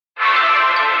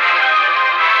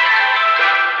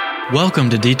Welcome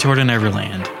to Detour to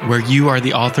Neverland, where you are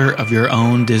the author of your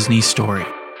own Disney story.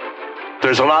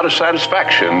 There's a lot of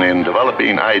satisfaction in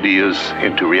developing ideas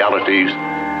into realities.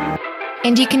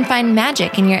 And you can find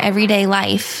magic in your everyday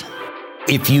life.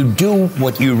 If you do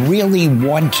what you really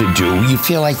want to do, you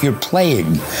feel like you're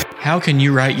playing. How can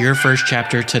you write your first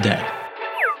chapter today?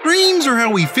 Dreams are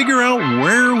how we figure out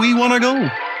where we want to go.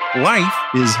 Life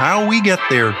is how we get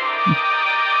there.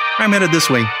 I'm headed this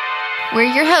way. We're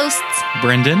your hosts,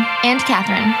 Brendan and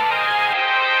Catherine.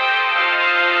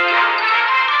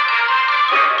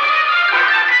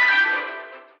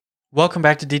 Welcome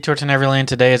back to Detour to Neverland.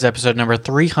 Today is episode number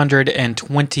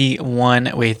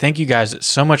 321. We thank you guys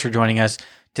so much for joining us.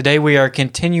 Today we are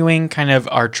continuing kind of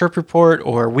our trip report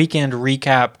or weekend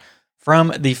recap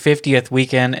from the 50th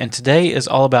weekend, and today is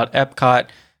all about Epcot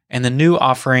and the new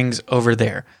offerings over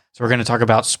there. So we're going to talk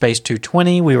about Space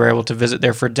 220. We were able to visit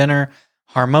there for dinner.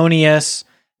 Harmonious,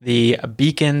 the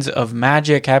beacons of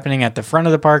magic happening at the front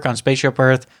of the park on Spaceship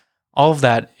Earth. All of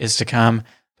that is to come.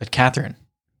 But Catherine,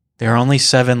 there are only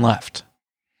 7 left.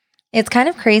 It's kind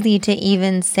of crazy to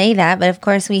even say that, but of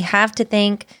course we have to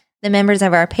thank the members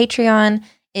of our Patreon.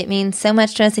 It means so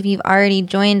much to us if you've already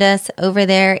joined us over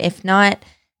there. If not,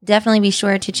 definitely be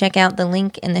sure to check out the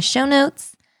link in the show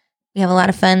notes. We have a lot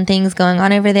of fun things going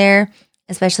on over there.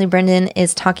 Especially Brendan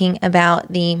is talking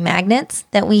about the magnets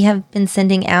that we have been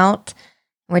sending out.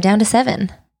 We're down to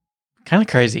 7. Kind of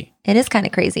crazy. It is kind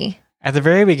of crazy. At the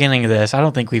very beginning of this, I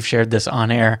don't think we've shared this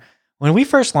on air. When we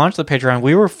first launched the Patreon,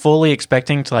 we were fully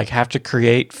expecting to have to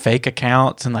create fake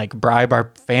accounts and bribe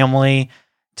our family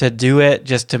to do it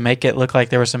just to make it look like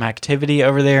there was some activity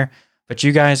over there. But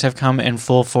you guys have come in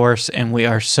full force, and we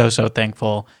are so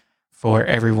thankful for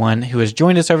everyone who has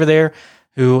joined us over there,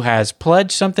 who has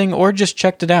pledged something or just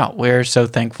checked it out. We're so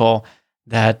thankful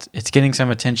that it's getting some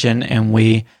attention, and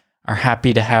we are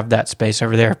happy to have that space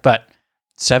over there. But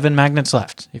 7 magnets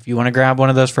left. If you want to grab one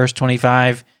of those first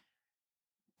 25,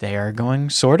 they are going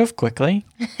sort of quickly.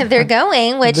 They're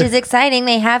going, which is exciting.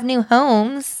 They have new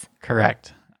homes.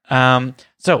 Correct.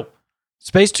 So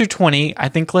Space 220, I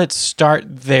think let's start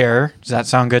there. Does that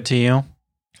sound good to you?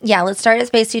 Yeah, let's start at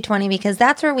Space 220 because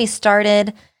that's where we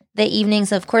started the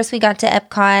evenings. Of course, we got to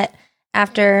Epcot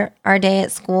after our day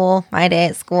at school, my day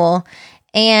at school,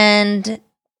 and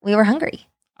we were hungry.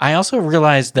 I also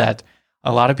realized that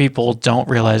a lot of people don't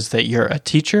realize that you're a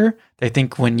teacher. They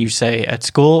think when you say at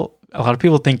school, a lot of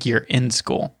people think you're in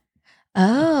school.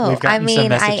 Oh, I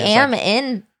mean, I am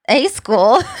in a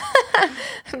school,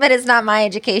 but it's not my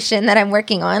education that I'm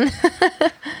working on.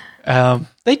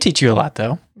 They teach you a lot,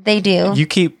 though. They do. You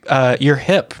keep you're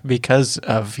hip because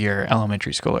of your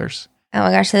elementary schoolers. Oh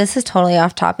my gosh, so this is totally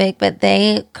off topic, but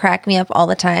they crack me up all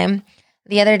the time.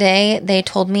 The other day, they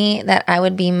told me that I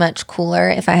would be much cooler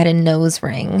if I had a nose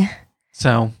ring.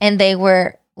 And they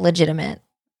were legitimate.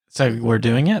 So we're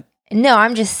doing it? No,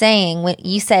 I'm just saying, when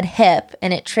you said hip,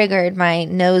 and it triggered my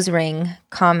nose ring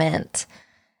comment.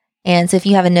 And so if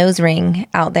you have a nose ring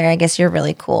out there, I guess you're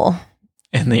really cool.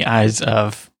 In the eyes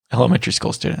of elementary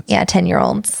school students. Yeah,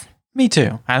 10-year-olds. Me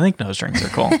too. I think nose rings are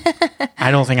cool. I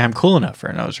don't think I'm cool enough for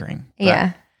a nose ring.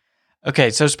 Yeah. Okay,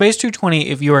 so Space 220,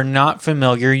 if you are not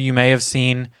familiar, you may have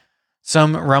seen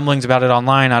some rumblings about it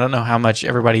online. I don't know how much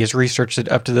everybody has researched it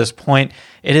up to this point.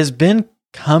 It has been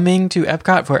coming to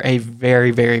Epcot for a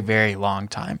very, very, very long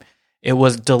time. It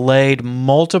was delayed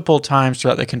multiple times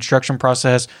throughout the construction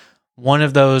process. One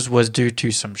of those was due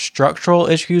to some structural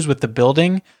issues with the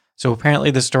building. So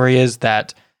apparently the story is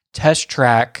that Test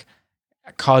Track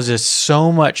causes so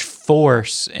much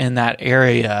force in that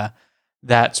area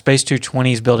that Space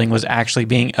 220's building was actually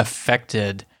being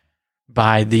affected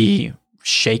by the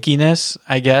shakiness,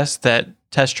 I guess, that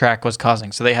Test Track was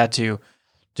causing. So they had to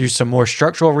do some more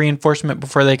structural reinforcement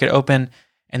before they could open.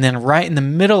 And then right in the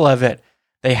middle of it,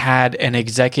 they had an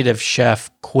executive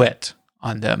chef quit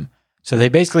on them. So they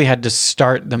basically had to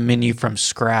start the menu from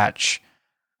scratch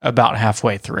about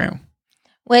halfway through.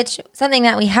 Which, something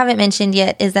that we haven't mentioned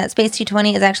yet is that Space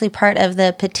 220 is actually part of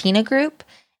the Patina Group,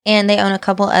 and they own a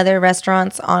couple other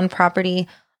restaurants on property,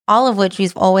 all of which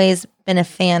we've always been a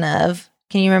fan of.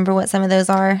 Can you remember what some of those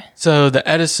are? So the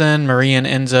Edison, Marie and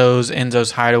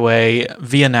Enzo's Hideaway,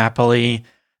 Via Napoli.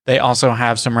 They also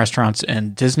have some restaurants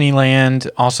in Disneyland,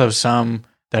 also some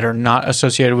that are not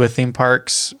associated with theme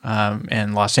parks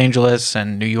in Los Angeles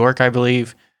and New York, I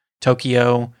believe,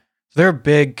 Tokyo. They're a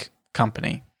big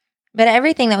company. But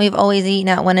everything that we've always eaten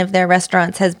at one of their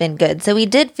restaurants has been good. So we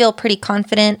did feel pretty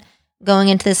confident going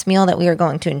into this meal that we were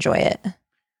going to enjoy it.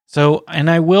 So, and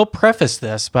I will preface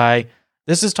this by,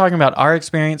 this is talking about our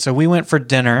experience. So we went for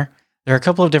dinner. There are a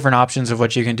couple of different options of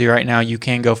what you can do right now. You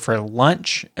can go for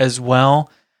lunch as well.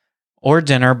 or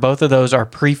dinner. Both of those are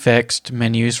prefixed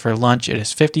menus. For lunch, it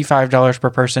is $55 per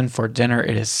person. For dinner,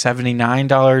 it is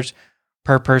 $79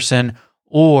 per person.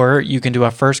 Or you can do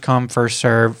a first come, first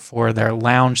serve for their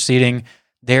lounge seating.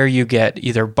 There you get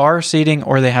either bar seating,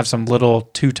 or they have some little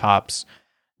two tops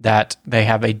that they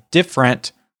have a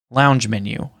different lounge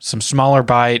menu, some smaller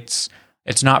bites.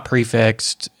 It's not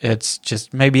prefixed. It's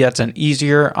just, maybe that's an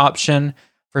easier option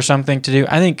for something to do.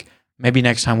 I think maybe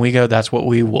next time we go, that's what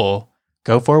we will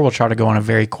go for. We'll try to go on a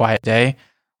very quiet day.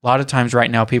 A lot of times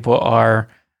right now, people are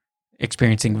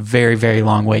experiencing very, very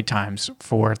long wait times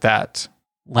for that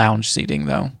lounge seating,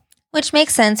 though. Which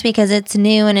makes sense because it's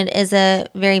new and it is a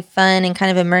very fun and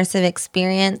kind of immersive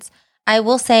experience. I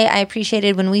will say I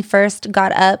appreciated when we first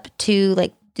got up to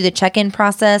like do the check-in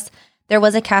process, there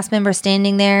was a cast member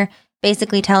standing there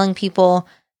basically telling people,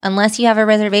 unless you have a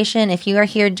reservation, if you are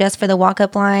here just for the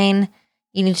walk-up line,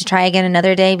 you need to try again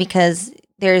another day because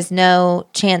there's no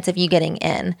chance of you getting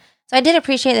in. So I did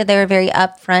appreciate that they were very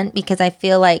upfront because I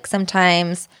feel like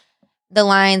sometimes the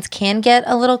lines can get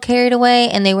a little carried away,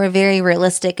 and they were very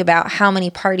realistic about how many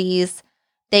parties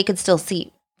they could still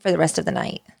seat for the rest of the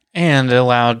night. And it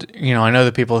allowed, I know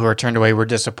the people who were turned away were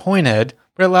disappointed,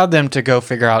 but it allowed them to go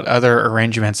figure out other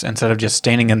arrangements instead of just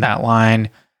standing in that line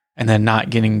and then not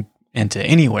getting into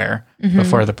anywhere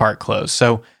before the park closed.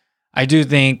 So I do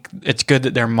think it's good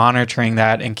that they're monitoring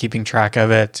that and keeping track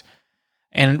of it.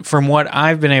 And from what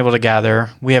I've been able to gather,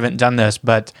 we haven't done this,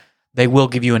 but they will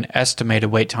give you an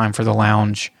estimated wait time for the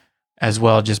lounge as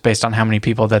well, just based on how many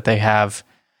people that they have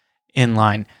in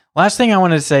line. Last thing I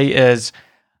want to say is,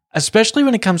 especially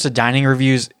when it comes to dining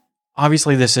reviews,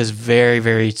 obviously this is very,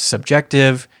 very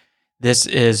subjective. This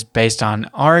is based on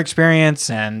our experience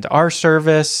and our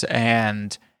service.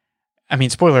 And I mean,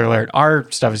 spoiler alert,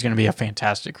 our stuff is going to be a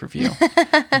fantastic review.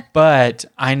 But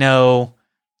I know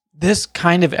this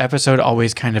kind of episode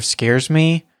always kind of scares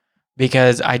me,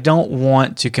 because I don't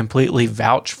want to completely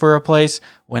vouch for a place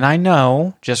when I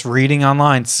know, just reading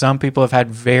online, some people have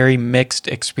had very mixed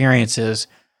experiences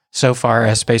so far,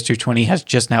 as Space 220 has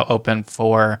just now opened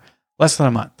for less than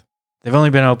a month. They've only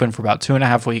been open for about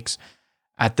 2.5 weeks.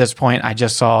 At this point, I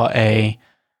just saw a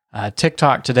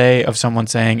TikTok today of someone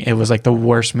saying it was like the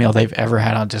worst meal they've ever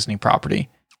had on Disney property.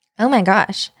 Oh my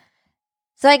gosh.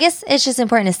 So I guess it's just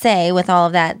important to say with all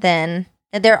of that then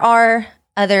that there are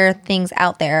other things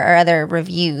out there or other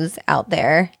reviews out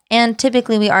there. And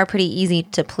typically we are pretty easy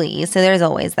to please. So there's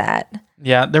always that.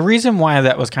 Yeah. The reason why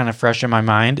that was kind of fresh in my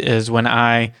mind is when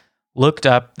I looked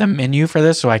up the menu for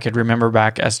this so I could remember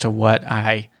back as to what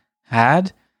I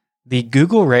had, the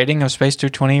Google rating of Space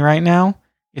 220 right now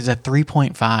is a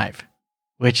 3.5,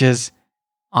 which is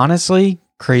honestly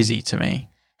crazy to me.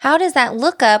 How does that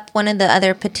look up one of the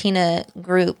other Patina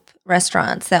group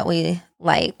restaurants that we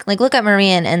like? Like look up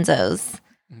Maria and Enzo's.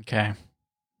 Okay.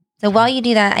 So while you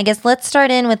do that, I guess let's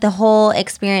start in with the whole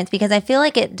experience because I feel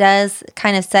like it does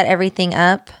kind of set everything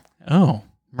up. Oh,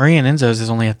 Maria and Enzo's is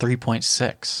only a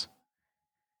 3.6.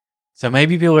 So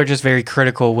maybe people are just very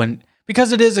critical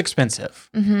because it is expensive.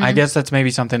 Mm-hmm. I guess that's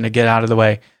maybe something to get out of the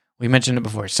way. We mentioned it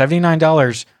before.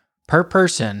 $79 per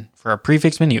person for a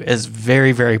prefix menu is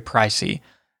very, very pricey.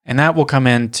 And that will come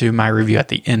into my review at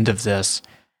the end of this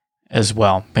as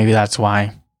well. Maybe that's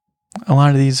why a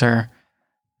lot of these are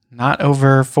not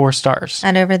over 4 stars.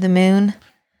 Not over the moon.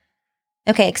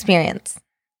 Okay, experience.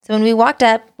 So when we walked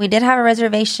up, we did have a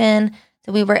reservation.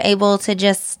 So we were able to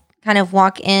just kind of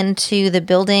walk into the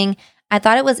building. I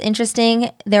thought it was interesting.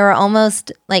 There were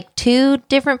almost like 2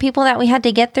 different people that we had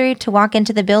to get through to walk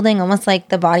into the building, almost like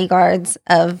the bodyguards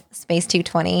of Space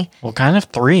 220. Well, kind of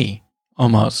 3,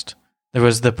 almost. There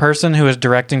was the person who was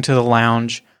directing to the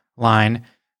lounge line.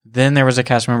 Then there was a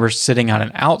cast member sitting at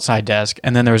an outside desk.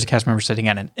 And then there was a cast member sitting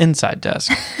at an inside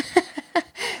desk.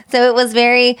 So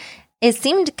it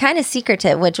seemed kind of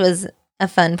secretive, which was a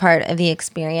fun part of the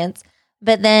experience.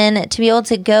 But then to be able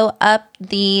to go up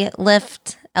the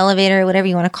lift, elevator, whatever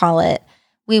you want to call it,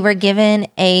 we were given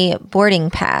a boarding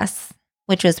pass,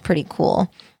 which was pretty cool.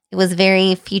 It was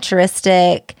very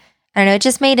futuristic. I don't know, it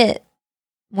just made it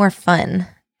more fun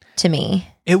to me.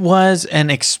 It was an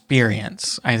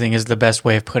experience, I think is the best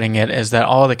way of putting it, is that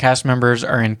all the cast members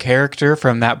are in character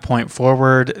from that point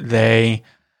forward.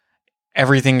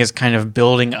 Everything is kind of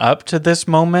building up to this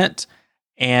moment.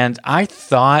 And I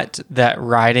thought that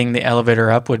riding the elevator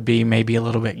up would be maybe a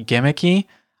little bit gimmicky.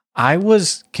 I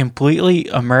was completely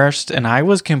immersed and I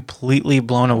was completely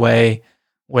blown away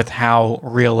with how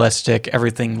realistic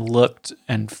everything looked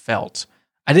and felt.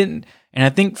 And I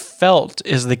think felt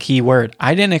is the key word.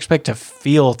 I didn't expect to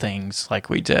feel things like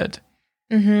we did.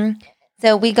 Mm-hmm.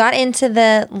 So we got into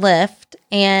the lift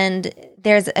and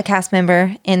there's a cast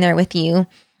member in there with you,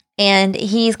 and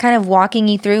he's kind of walking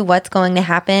you through what's going to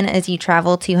happen as you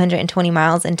travel 220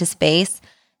 miles into space.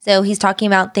 So he's talking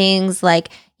about things like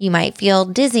you might feel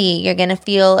dizzy. You're going to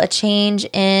feel a change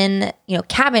in,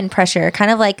 cabin pressure,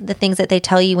 kind of like the things that they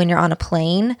tell you when you're on a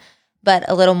plane, but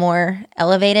a little more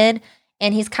elevated.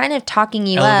 And he's kind of talking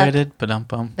you elevated,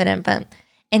 ba-dum-bum.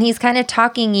 And he's kind of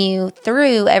talking you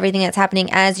through everything that's happening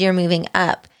as you're moving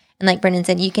up. And like Brendan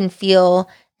said, you can feel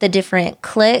the different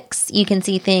clicks. You can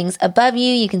see things above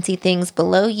you. You can see things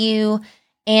below you.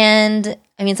 And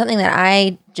I mean, something that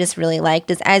I just really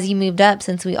liked is as you moved up,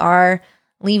 since we are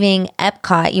leaving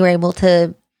Epcot, you were able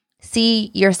to see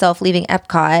yourself leaving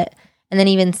Epcot and then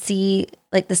even see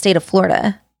like the state of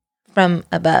Florida from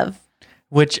above.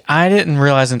 Which I didn't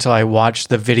realize until I watched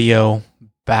the video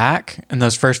back. In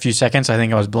those first few seconds, I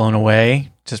think I was blown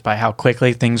away just by how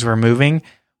quickly things were moving.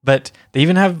 But they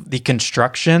even have the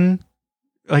construction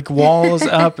like walls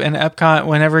up in Epcot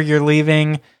whenever you're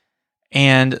leaving.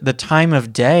 And the time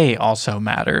of day also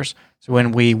matters. So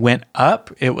when we went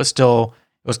up, it was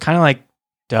kind of like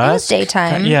dusk. It was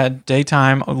daytime. Yeah,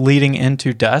 daytime leading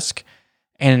into dusk.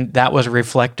 And that was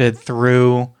reflected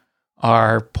through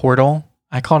our portal.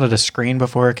 I called it a screen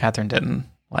before. Catherine didn't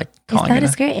like calling it a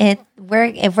screen. If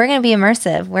we're going to be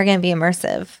immersive, we're going to be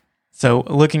immersive. So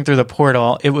looking through the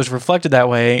portal, it was reflected that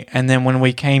way. And then when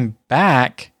we came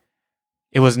back,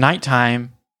 it was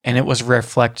nighttime and it was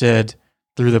reflected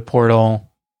through the portal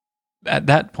at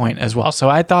that point as well. So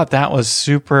I thought that was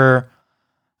super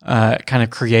kind of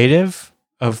creative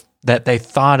of that they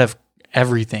thought of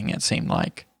everything, it seemed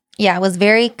like. Yeah, it was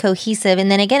very cohesive. And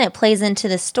then again, it plays into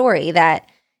the story that,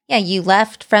 you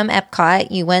left from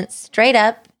Epcot, you went straight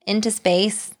up into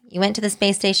space, you went to the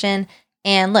space station,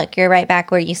 and look, you're right back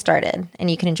where you started,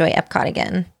 and you can enjoy Epcot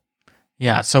again.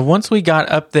 Yeah, so once we got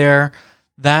up there,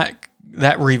 that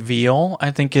reveal,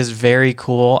 I think, is very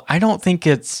cool. I don't think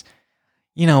it's,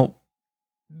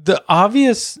 the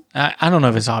obvious, I don't know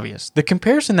if it's obvious. The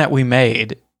comparison that we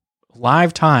made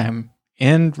live time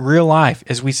in real life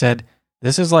is we said,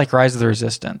 this is like Rise of the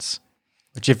Resistance,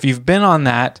 which if you've been on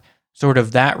that, sort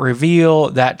of that reveal,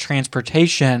 that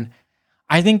transportation,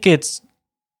 I think it's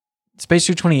Space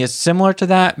 220 is similar to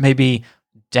that, maybe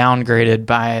downgraded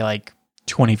by like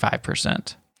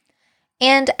 25%.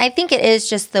 And I think it is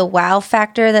just the wow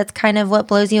factor that's kind of what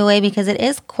blows you away, because it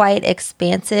is quite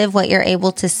expansive what you're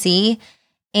able to see.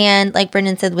 And like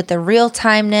Brendan said, with the real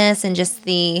timeness and just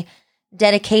the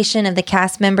dedication of the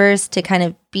cast members to kind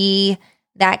of be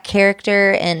that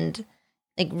character and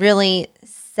like really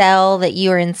sell that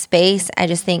you are in space, I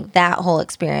just think that whole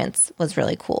experience was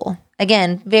really cool.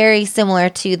 Again, very similar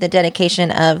to the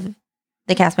dedication of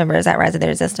the cast members at Rise of the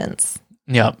Resistance.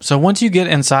 Yeah. So once you get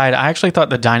inside, I actually thought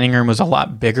the dining room was a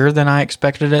lot bigger than I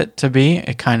expected it to be.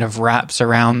 It kind of wraps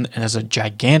around as a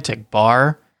gigantic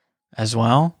bar as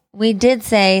well. We did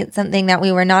say something that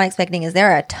we were not expecting is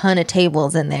there are a ton of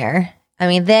tables in there. I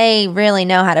mean, they really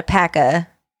know how to pack a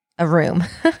room.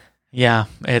 Yeah,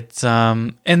 it's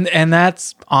and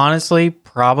that's honestly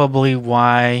probably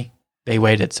why they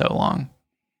waited so long.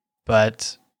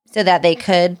 But so that they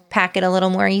could pack it a little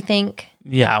more, you think?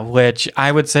 Yeah, which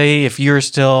I would say if you're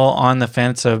still on the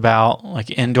fence about like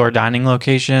indoor dining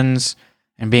locations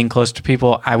and being close to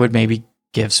people, I would maybe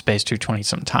give Space 220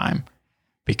 some time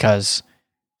because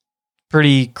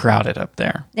pretty crowded up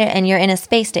there. And you're in a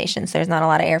space station, so there's not a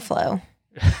lot of airflow.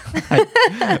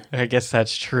 I guess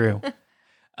that's true.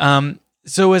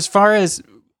 So as far as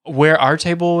where our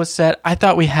table was set, I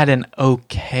thought we had an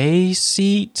okay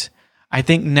seat. I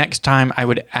think next time I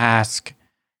would ask,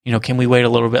 can we wait a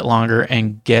little bit longer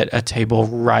and get a table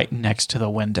right next to the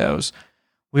windows?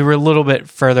 We were a little bit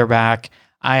further back.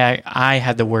 I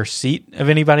had the worst seat of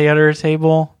anybody at our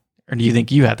table, or do you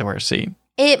think you had the worst seat?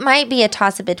 It might be a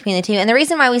toss-up between the two. And the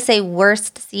reason why we say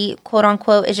worst seat, quote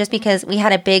unquote, is just because we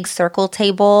had a big circle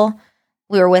table.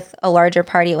 We were with a larger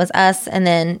party. It was us and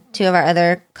then two of our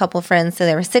other couple friends. So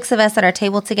there were 6 of us at our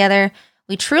table together.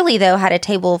 We truly, though, had a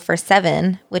table for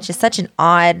 7, which is such an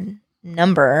odd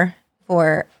number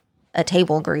for a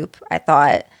table group, I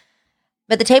thought.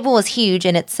 But the table was huge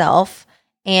in itself.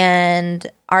 And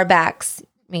our backs,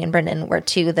 me and Brendan, were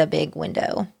to the big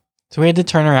window. So we had to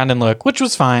turn around and look, which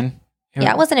was fine.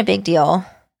 It wasn't a big deal.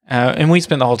 And we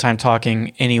spent the whole time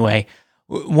talking anyway.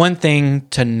 One thing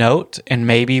to note, and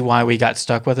maybe why we got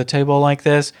stuck with a table like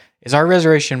this, is our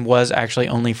reservation was actually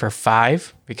only for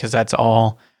 5, because that's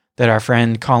all that our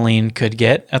friend Colleen could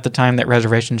get at the time that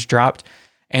reservations dropped.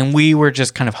 And we were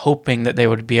just kind of hoping that they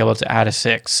would be able to add a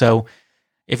 6. So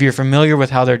if you're familiar with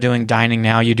how they're doing dining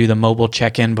now, you do the mobile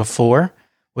check-in before,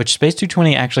 which Space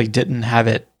 220 actually didn't have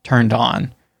it turned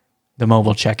on. the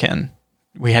mobile check-in.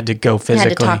 We had to go You physically.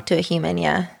 had to talk to a human,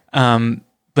 yeah.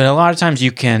 But a lot of times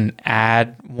you can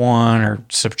add one or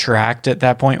subtract at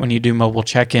that point when you do mobile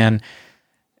check-in.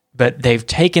 But they've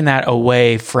taken that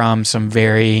away from some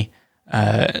very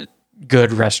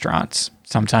good restaurants.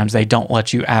 Sometimes they don't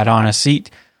let you add on a seat.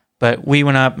 But we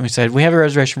went up and we said, we have a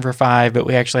reservation for 5, but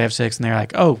we actually have 6. And they're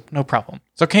like, oh, no problem.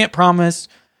 So can't promise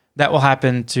that will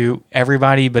happen to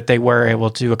everybody, but they were able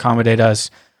to accommodate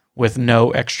us with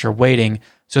no extra waiting.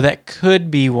 So that could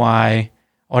be why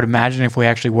I would imagine if we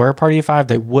actually were a party of 5,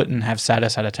 they wouldn't have sat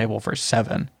us at a table for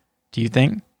 7. Do you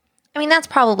think? I mean, that's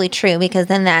probably true because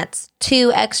then that's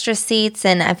 2 extra seats.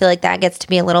 And I feel like that gets to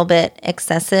be a little bit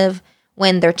excessive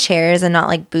when they're chairs and not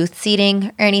like booth seating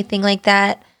or anything like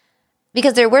that.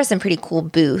 Because there were some pretty cool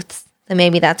booths. So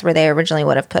maybe that's where they originally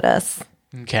would have put us.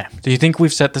 Okay. Do you think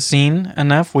we've set the scene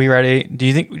enough? We ready? Do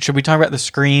you think, should we talk about the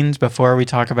screens before we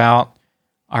talk about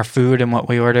our food and what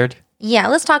we ordered? Yeah,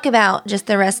 let's talk about just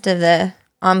the rest of the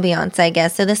ambiance, I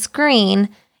guess. So the screen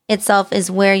itself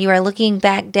is where you are looking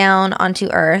back down onto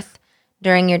Earth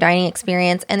during your dining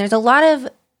experience. And there's a lot of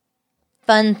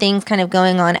fun things kind of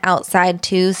going on outside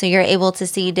too. So you're able to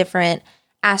see different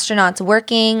astronauts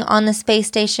working on the space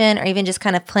station or even just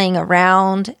kind of playing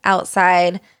around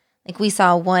outside. Like we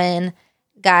saw one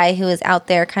guy who was out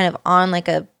there kind of on like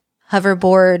a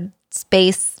hoverboard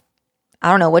space,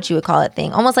 I don't know what you would call it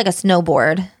thing, almost like a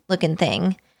snowboard looking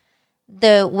thing.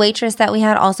 The waitress that we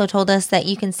had also told us that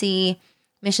you can see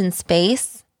Mission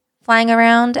Space flying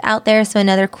around out there. So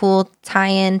another cool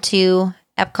tie-in to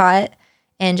Epcot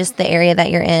and just the area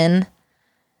that you're in.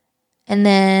 And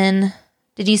then,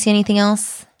 did you see anything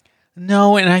else?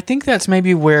 No, and I think that's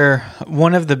maybe where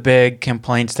one of the big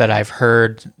complaints that I've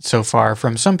heard so far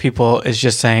from some people is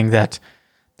just saying that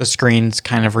the screens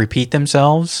kind of repeat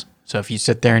themselves. So if you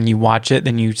sit there and you watch it,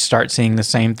 then you start seeing the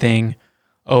same thing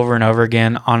over and over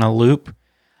again on a loop.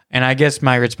 And I guess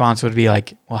my response would be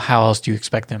like, well, how else do you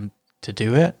expect them to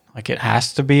do it? Like it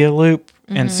has to be a loop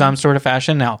in some sort of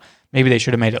fashion. Now, maybe they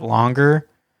should have made it longer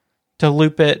to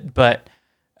loop it, but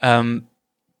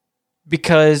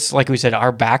because, like we said,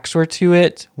 our backs were to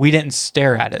it, we didn't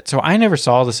stare at it. So I never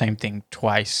saw the same thing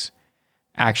twice,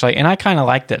 actually. And I kind of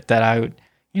liked it that I would,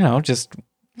 just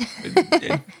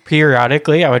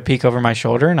periodically I would peek over my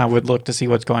shoulder and I would look to see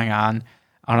what's going on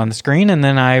out on the screen. And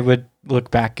then I would look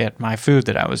back at my food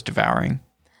that I was devouring.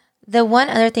 The one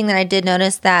other thing that I did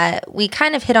notice that we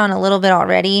kind of hit on a little bit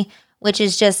already, which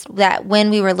is just that when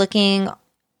we were looking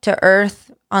to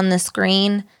Earth on the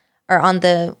screen or on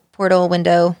the portal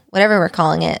window, whatever we're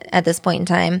calling it at this point in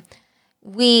time,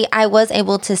 I was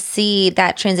able to see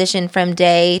that transition from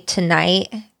day to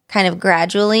night kind of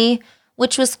gradually,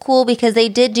 which was cool because they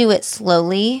did do it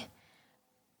slowly.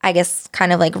 I guess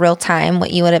kind of like real time,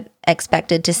 what you would have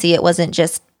expected to see. It wasn't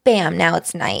just bam, now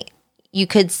it's night. You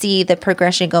could see the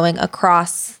progression going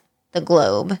across the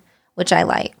globe, which I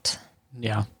liked.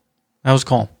 Yeah, that was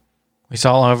cool. We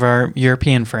saw all of our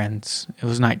European friends. It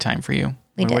was nighttime for you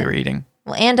when we were eating.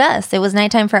 Well, and us. It was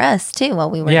nighttime for us, too, while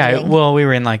we were eating. Well, we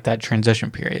were in like that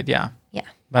transition period, yeah. Yeah.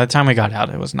 By the time we got out,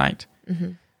 it was night.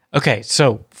 Mm-hmm. Okay,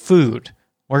 so food.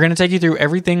 We're going to take you through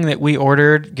everything that we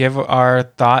ordered, give our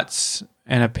thoughts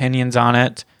and opinions on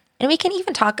it. And we can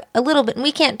even talk a little bit.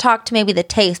 We can't talk to maybe the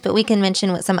taste, but we can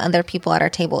mention what some other people at our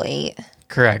table ate.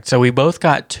 Correct. So we both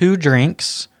got 2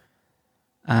 drinks.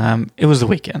 It was the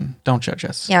weekend. Don't judge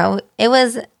us. Yeah, it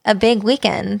was a big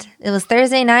weekend. It was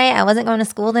Thursday night. I wasn't going to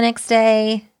school the next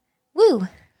day. Woo.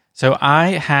 So I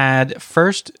had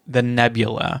first the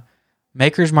Nebula,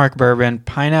 Maker's Mark bourbon,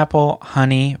 pineapple,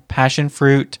 honey, passion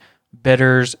fruit,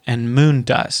 bitters, and moon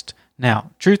dust.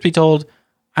 Now, truth be told,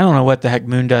 I don't know what the heck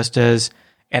moon dust is.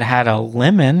 It had a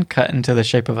lemon cut into the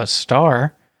shape of a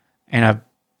star and a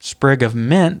sprig of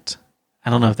mint. I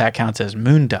don't know if that counts as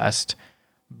moon dust,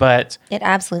 but... It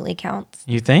absolutely counts.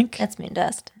 You think? That's moon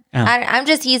dust. Oh. I'm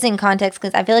just using context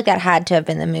because I feel like that had to have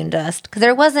been the moon dust because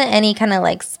there wasn't any kind of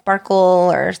like sparkle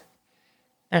or,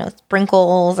 I don't know,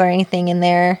 sprinkles or anything in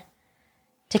there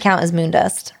to count as moon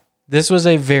dust. This was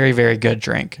a very, very good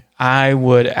drink. I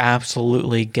would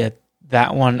absolutely get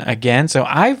that one again. So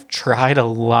I've tried a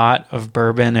lot of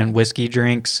bourbon and whiskey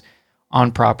drinks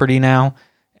on property now,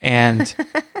 and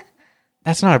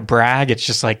that's not a brag. It's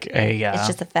just like it's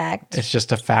just a fact. It's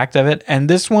just a fact of it. And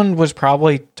this one was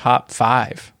probably top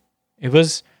 5. It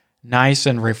was nice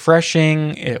and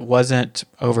refreshing. It wasn't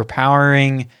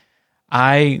overpowering.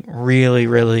 I really,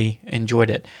 really enjoyed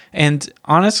it. And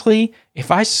honestly, if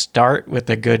I start with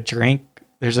a good drink,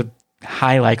 there's a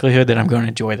high likelihood that I'm going to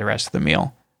enjoy the rest of the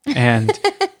meal. And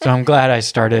so I'm glad I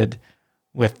started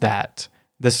with that.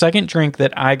 The second drink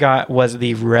that I got was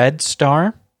the Red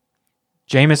Star.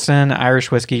 Jameson, Irish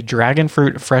whiskey, dragon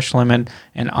fruit, fresh lemon,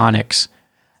 and onyx.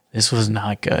 This was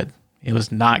not good. It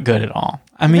was not good at all.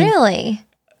 I mean, really?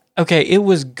 Okay, it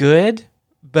was good,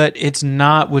 but it's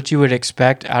not what you would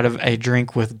expect out of a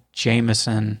drink with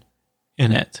Jameson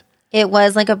in it. It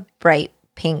was like a bright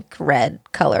pink red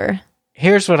color.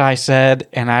 Here's what I said,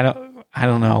 and I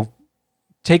don't know.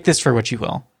 Take this for what you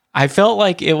will. I felt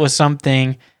like it was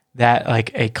something that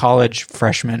like a college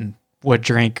freshman would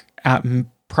drink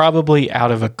probably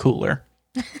out of a cooler.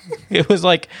 It was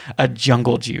like a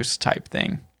jungle juice type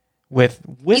thing with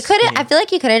whiskey. I feel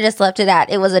like you could have just left it at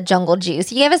it was a jungle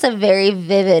juice. You gave us a very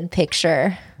vivid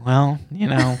picture. Well, you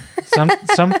know,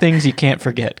 some things you can't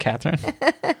forget, Catherine.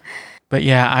 But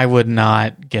yeah, I would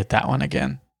not get that one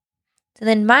again. So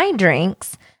then my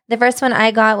drinks, the first one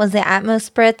I got was the Atmos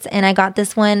Spritz, and I got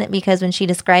this one because when she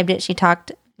described it, she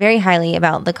talked very highly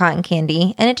about the cotton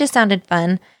candy, and it just sounded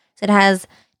fun. So it has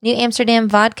New Amsterdam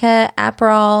vodka,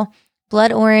 Aperol,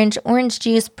 blood orange, orange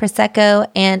juice, Prosecco,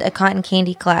 and a cotton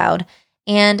candy cloud.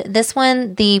 And this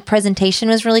one, the presentation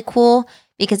was really cool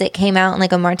because it came out in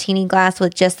like a martini glass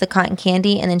with just the cotton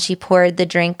candy, and then she poured the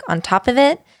drink on top of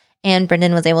it. And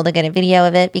Brendan was able to get a video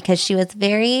of it because she was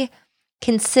very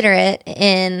considerate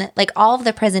in like all of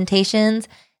the presentations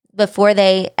before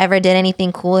they ever did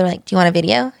anything cool. They're like, do you want a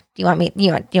video? Do you want me? Do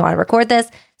you want to record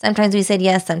this? Sometimes we said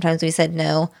yes. Sometimes we said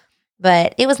no.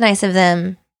 But it was nice of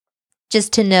them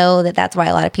just to know that that's why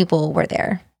a lot of people were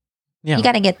there. Yeah. You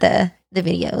got to get the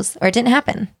videos or it didn't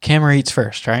happen. Camera eats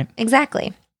first, right?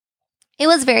 Exactly. It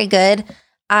was very good.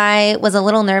 I was a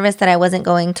little nervous that I wasn't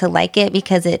going to like it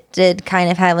because it did kind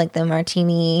of have like the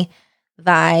martini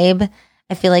vibe.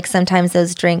 I feel like sometimes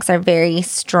those drinks are very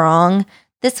strong.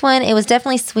 This one, it was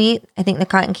definitely sweet. I think the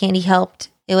cotton candy helped.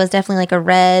 It was definitely like a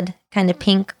red, kind of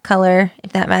pink color,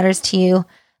 if that matters to you.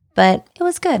 But it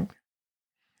was good.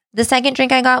 The second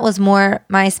drink I got was more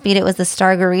my speed. It was the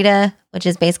Stargarita, which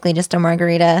is basically just a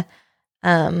margarita.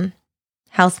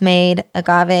 House-made,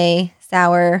 agave,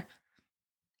 sour.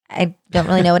 I don't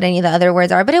really know what any of the other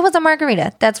words are, but it was a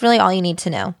margarita. That's really all you need to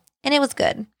know. And it was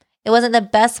good. It wasn't the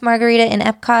best margarita in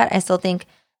Epcot. I still think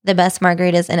the best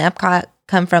margaritas in Epcot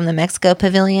come from the Mexico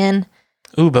Pavilion.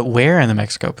 Ooh, but where in the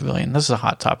Mexico Pavilion? This is a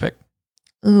hot topic.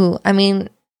 Ooh, I mean,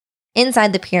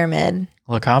 inside the pyramid.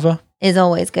 La Cava? Is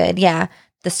always good, yeah.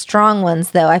 The strong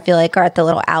ones, though, I feel like are at the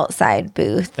little outside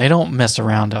booth. They don't mess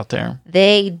around out there.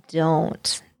 They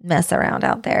don't mess around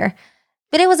out there.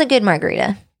 But it was a good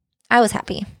margarita. I was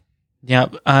happy. Yeah,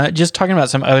 just talking about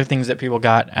some other things that people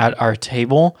got at our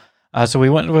table. So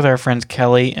we went with our friends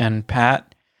Kelly and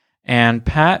Pat. And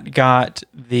Pat got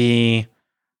the,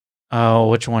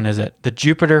 which one is it? The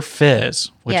Jupiter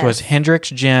Fizz, which was Hendrick's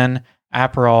Gin,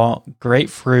 Aperol,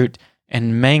 Grapefruit,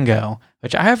 and Mango,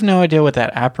 which I have no idea what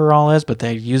that Aperol is, but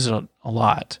they use it a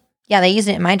lot. Yeah, they used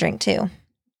it in my drink too.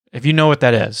 If you know what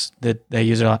that is, that they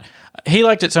use it a lot. He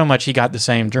liked it so much, he got the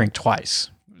same drink twice.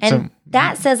 And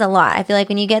that says a lot. I feel like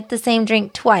when you get the same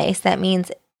drink twice, that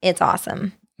means it's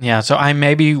awesome. Yeah, so I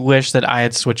maybe wish that I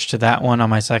had switched to that one on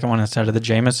my second one instead of the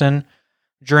Jameson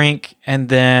drink. And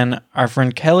then our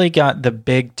friend Kelly got the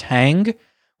Big Tang,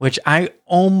 which I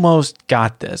almost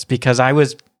got this because I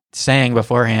was saying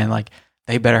beforehand, like,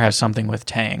 they better have something with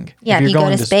Tang. Yeah, if you go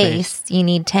to space, you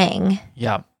need Tang.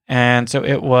 Yeah. And so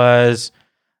it was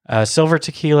silver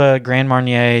tequila, Grand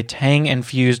Marnier,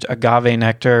 Tang-infused agave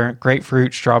nectar,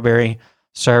 grapefruit, strawberry,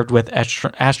 served with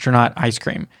astronaut ice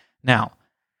cream. Now,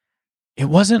 it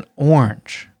wasn't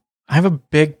orange. I have a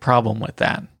big problem with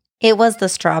that. It was the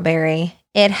strawberry.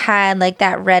 It had like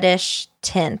that reddish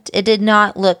tint. It did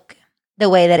not look the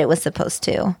way that it was supposed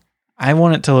to. I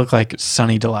want it to look like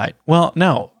Sunny Delight. Well,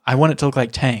 no, I want it to look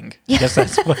like Tang. I guess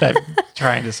that's what I'm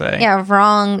trying to say. Yeah,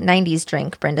 wrong 90s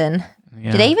drink, Brendan.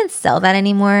 Yeah. Do they even sell that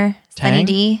anymore? Tang? Sunny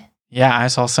D? Yeah, I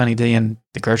saw Sunny D in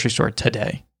the grocery store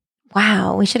today.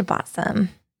 Wow, we should have bought some.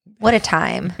 What a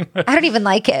time. I don't even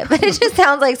like it, but it just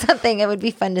sounds like something it would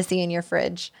be fun to see in your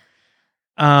fridge.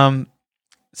 So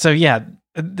yeah,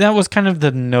 that was kind of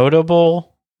the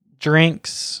notable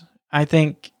drinks. I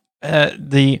think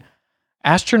the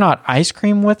astronaut ice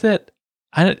cream with it,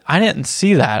 I didn't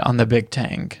see that on the Big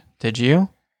Tang. Did you?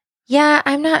 Yeah,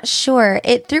 I'm not sure.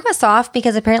 It threw us off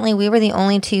because apparently we were the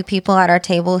only two people at our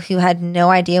table who had no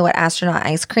idea what astronaut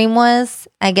ice cream was.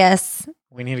 I guess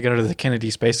we need to go to the Kennedy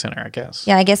Space Center, I guess.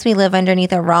 Yeah, I guess we live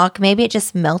underneath a rock. Maybe it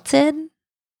just melted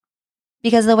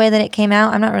because of the way that it came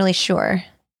out. I'm not really sure.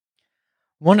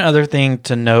 One other thing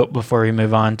to note before we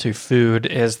move on to food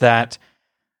is that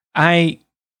I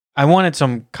wanted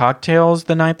some cocktails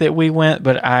the night that we went,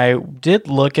 but I did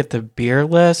look at the beer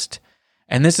list,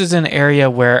 and this is an area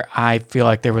where I feel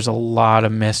like there was a lot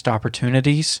of missed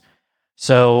opportunities.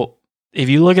 So if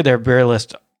you look at their beer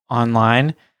list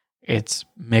online, it's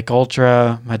Mich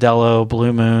Ultra, Modelo,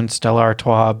 Blue Moon, Stella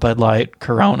Artois, Bud Light,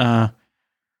 Corona.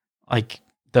 Like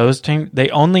those things,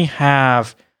 they only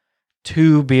have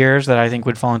 2 beers that I think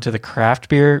would fall into the craft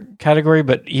beer category,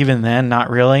 but even then,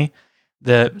 not really.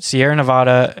 The Sierra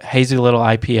Nevada Hazy Little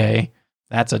IPA,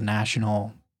 that's a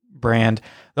national brand.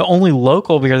 The only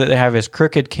local beer that they have is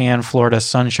Crooked Can Florida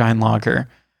Sunshine Lager,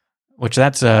 which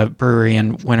that's a brewery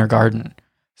in Winter Garden.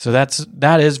 So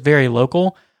that is very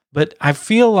local, but I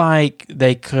feel like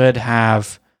they could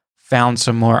have found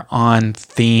some more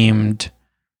on-themed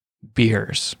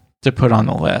beers to put on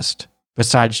the list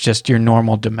besides just your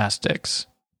normal domestics.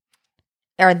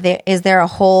 Is there a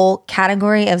whole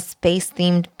category of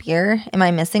space-themed beer? Am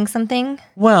I missing something?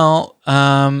 Well,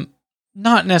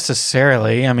 not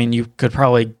necessarily. I mean, you could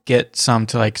probably get some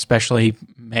to like specially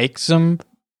make some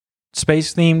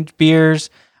space-themed beers.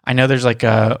 I know there's like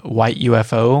a white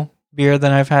UFO beer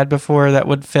that I've had before that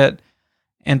would fit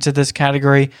into this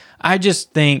category. I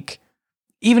just think,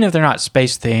 even if they're not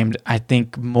space-themed, I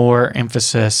think more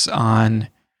emphasis on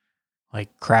like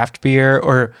craft beer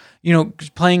or,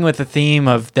 playing with the theme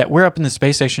of that we're up in the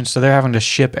space station, so they're having to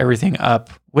ship everything up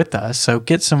with us. So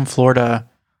get some Florida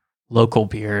local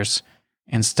beers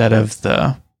instead of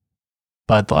the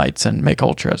Bud Lights and Mich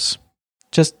Ultras.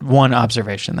 Just one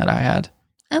observation that I had.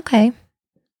 Okay.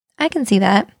 I can see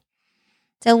that.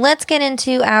 So let's get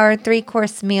into our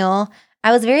 3-course meal.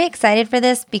 I was very excited for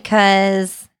this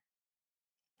because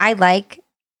I like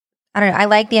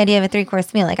the idea of a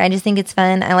 3-course meal. Like, I just think it's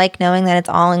fun. I like knowing that it's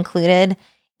all included,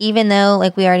 even though,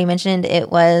 like we already mentioned, it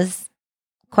was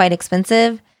quite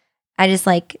expensive. I just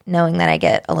like knowing that I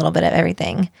get a little bit of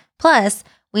everything. Plus,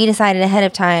 we decided ahead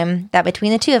of time that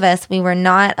between the 2 of us, we were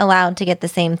not allowed to get the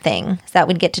same thing, so that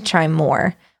we'd get to try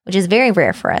more, which is very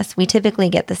rare for us. We typically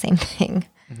get the same thing.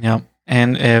 Yep.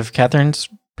 And if Catherine's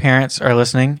parents are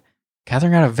listening,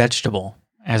 Catherine got a vegetable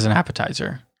as an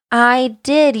appetizer. I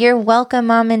did. You're welcome,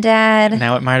 Mom and Dad.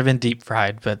 Now, it might have been deep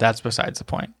fried, but that's besides the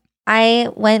point. I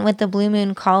went with the Blue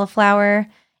Moon cauliflower.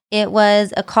 It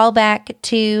was a callback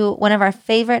to one of our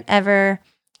favorite ever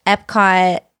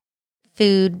Epcot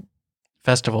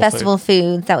festival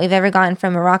foods that we've ever gotten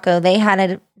from Morocco. They had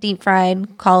a deep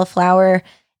fried cauliflower,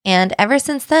 and ever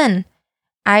since then,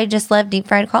 I just love deep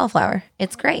fried cauliflower.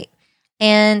 It's great.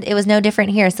 And it was no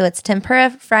different here. So it's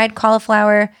tempura fried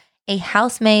cauliflower, a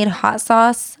house-made hot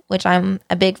sauce, which I'm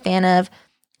a big fan of.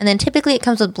 And then typically it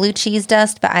comes with blue cheese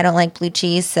dust, but I don't like blue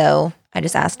cheese, so I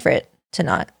just asked for it to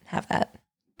not have that.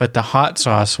 But the hot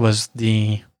sauce was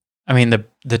the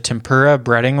tempura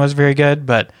breading was very good,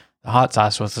 but the hot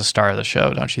sauce was the star of the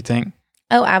show, don't you think?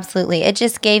 Oh, absolutely. It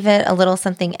just gave it a little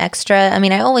something extra. I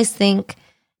mean, I always think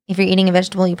if you're eating a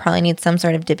vegetable, you probably need some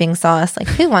sort of dipping sauce. Like,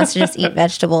 who wants to just eat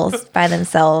vegetables by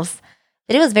themselves?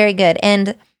 But it was very good.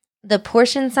 And the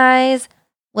portion size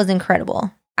was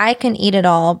incredible. I can eat it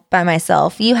all by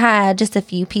myself. You had just a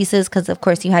few pieces because, of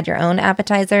course, you had your own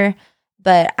appetizer,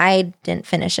 but I didn't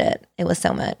finish it. It was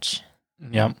so much.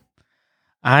 Yep.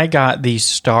 I got the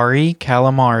starry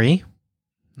calamari.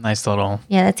 Nice little...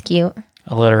 Yeah, that's cute.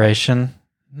 Alliteration.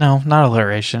 No, not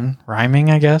alliteration. Rhyming,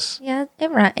 I guess. Yeah,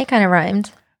 it kind of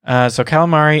rhymed. So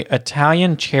calamari,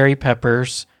 Italian cherry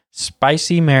peppers,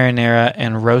 spicy marinara,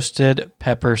 and roasted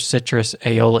pepper citrus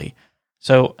aioli.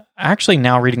 So actually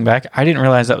now reading back, I didn't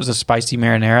realize that was a spicy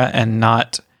marinara and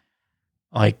not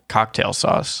like cocktail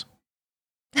sauce.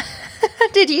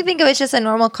 Did you think it was just a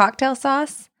normal cocktail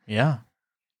sauce? Yeah.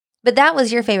 But that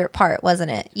was your favorite part,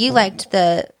 wasn't it? You liked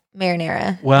the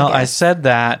marinara. Well, I said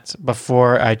that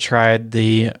before I tried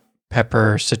the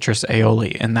pepper citrus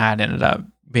aioli, and that ended up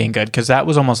being good because that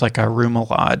was almost like a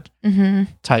remoulade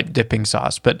type dipping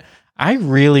sauce. But I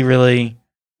really, really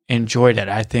enjoyed it.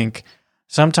 I think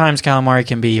sometimes calamari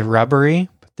can be rubbery,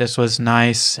 but this was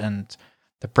nice, and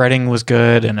the breading was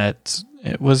good, and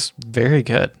it was very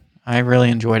good. I really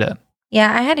enjoyed it.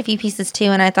 Yeah, I had a few pieces too,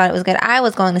 and I thought it was good. I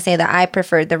was going to say that I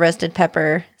preferred the roasted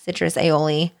pepper citrus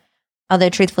aioli, although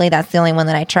truthfully, that's the only one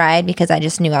that I tried because I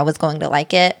just knew I was going to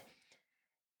like it.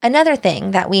 Another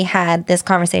thing that we had this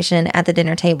conversation at the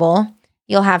dinner table,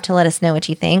 you'll have to let us know what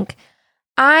you think.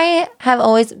 I have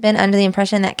always been under the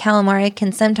impression that calamari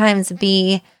can sometimes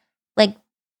be like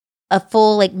a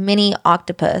full like mini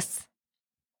octopus.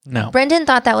 No. Brendan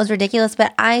thought that was ridiculous,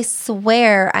 but I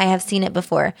swear I have seen it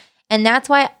before. And that's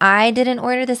why I didn't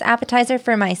order this appetizer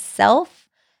for myself,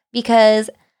 because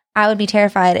I would be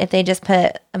terrified if they just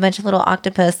put a bunch of little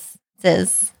octopi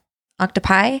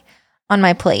on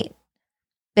my plate.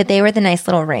 But they were the nice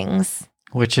little rings.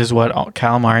 Which is what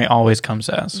calamari always comes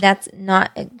as. That's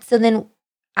not... So then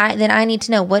then I need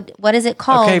to know what is it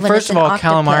called? Okay, when first it's of an all,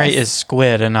 calamari octopus? is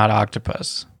squid and not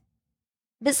octopus.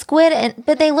 But squid,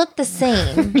 but they look the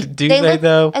same. Do they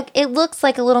though? It looks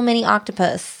like a little mini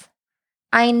octopus.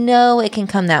 I know it can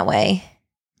come that way.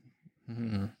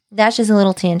 That's just a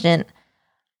little tangent.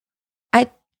 I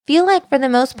feel like for the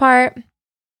most part,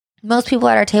 most people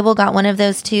at our table got one of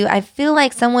those too. I feel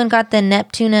like someone got the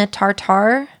Neptuna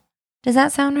tartare. Does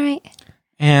that sound right?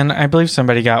 And I believe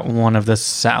somebody got one of the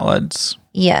salads.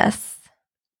 Yes.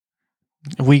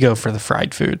 We go for the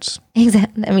fried foods.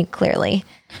 Exactly. I mean, clearly.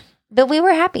 But we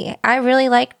were happy. I really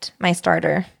liked my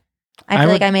starter. I feel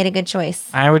like I made a good choice.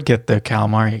 I would get the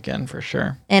calamari again for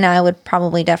sure. And I would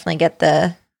probably definitely get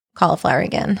the cauliflower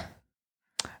again.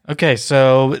 Okay,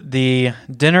 so the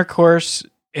dinner course,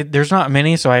 there's not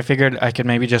many, so I figured I could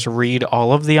maybe just read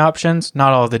all of the options.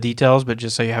 Not all of the details, but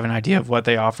just so you have an idea of what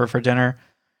they offer for dinner.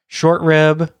 Short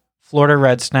rib, Florida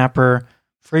red snapper,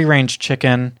 free-range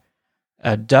chicken,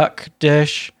 a duck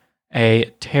dish, a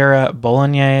terra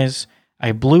bolognese,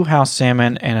 a blue house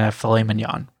salmon, and a filet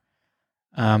mignon.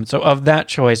 So of that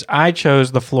choice, I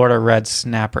chose the Florida red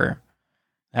snapper.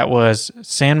 That was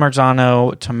San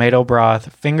Marzano tomato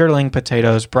broth, fingerling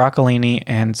potatoes, broccolini,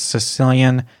 and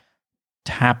Sicilian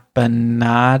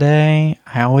tapenade.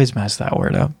 I always mess that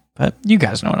word up, but you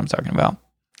guys know what I'm talking about.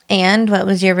 And what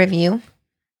was your review?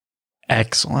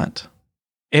 Excellent.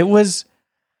 It was,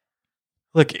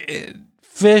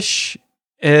 fish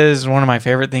is one of my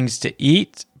favorite things to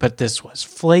eat, but this was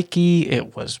flaky.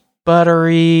 It was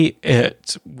buttery.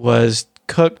 It was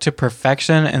cooked to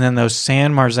perfection. And then those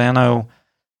San Marzano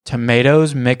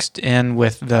tomatoes mixed in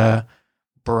with the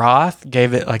broth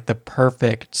gave it like the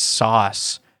perfect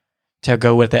sauce to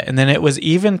go with it. And then it was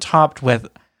even topped with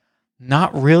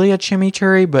not really a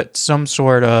chimichurri, but some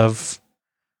sort of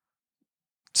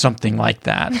something like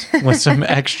that with some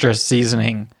extra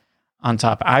seasoning on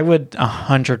top. I would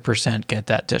 100% get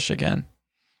that dish again.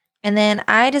 And then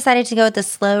I decided to go with the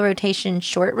slow rotation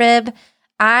short rib.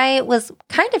 I was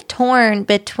kind of torn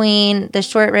between the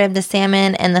short rib, the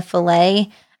salmon, and the filet.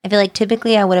 I feel like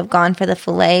typically I would have gone for the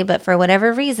filet, but for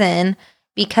whatever reason,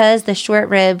 because the short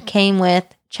rib came with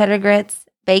cheddar grits,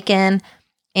 bacon,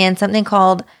 and something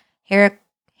called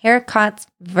haricots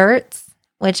verts,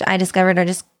 which I discovered are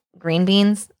just green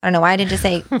beans. I don't know why I didn't just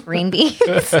say green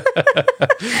beans.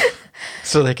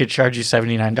 So they could charge you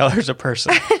 $79 a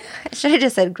person. I should have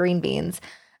just said green beans.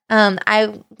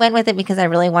 I went with it because I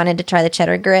really wanted to try the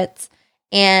cheddar grits,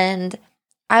 and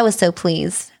I was so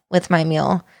pleased with my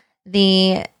meal.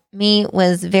 The meat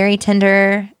was very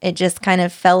tender. It just kind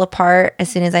of fell apart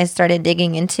as soon as I started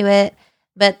digging into it.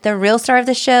 But the real star of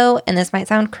the show, and this might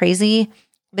sound crazy,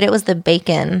 but it was the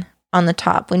bacon on the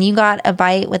top. When you got a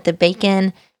bite with the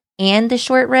bacon and the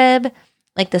short rib,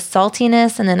 like the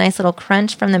saltiness and the nice little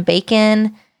crunch from the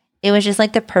bacon, it was just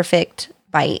like the perfect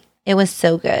bite. It was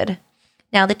so good.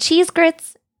 Now, the cheese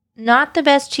grits, not the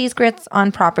best cheese grits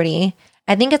on property.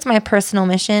 I think it's my personal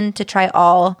mission to try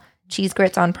all cheese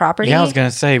grits on property. Yeah, I was going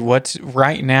to say, what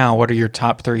are your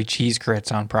top 3 cheese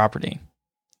grits on property?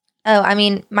 Oh, I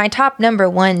mean, my top number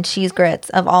 1 cheese grits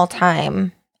of all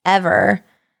time ever,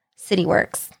 City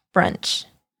Works brunch.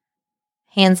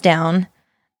 Hands down.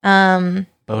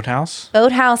 Boathouse?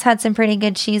 Boathouse had some pretty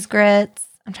good cheese grits.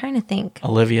 I'm trying to think.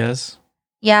 Olivia's?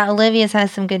 Yeah, Olivia's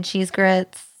has some good cheese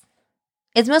grits.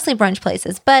 It's mostly brunch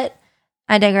places, but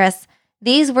I digress.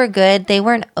 These were good. They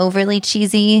weren't overly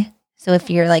cheesy. So if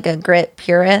you're like a grit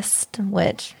purist,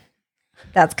 which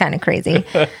that's kind of crazy,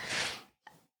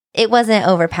 it wasn't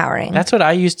overpowering. That's what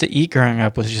I used to eat growing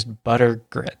up, was just butter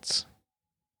grits.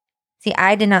 See,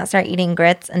 I did not start eating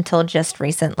grits until just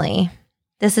recently.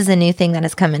 This is a new thing that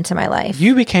has come into my life.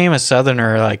 You became a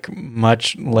Southerner like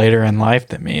much later in life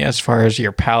than me as far as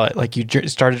your palate. Like you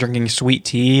started drinking sweet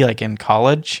tea like in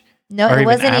college? No, it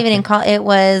wasn't even in college. It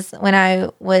was when I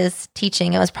was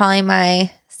teaching. It was probably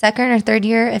my 2nd or 3rd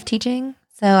year of teaching.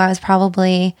 So I was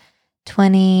probably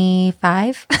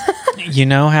 25. You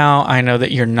know how I know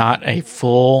that you're not a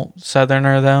full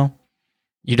Southerner though?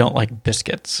 You don't like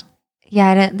biscuits.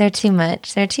 Yeah, they're too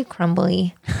much. They're too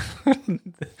crumbly.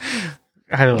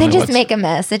 They just make a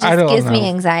mess. It just gives me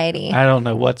anxiety. I don't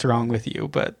know what's wrong with you,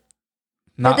 but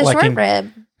not the short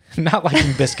rib. Not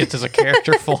liking biscuits is a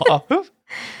character flaw.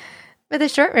 But the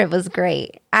short rib was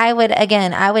great. I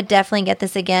would definitely get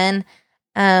this again.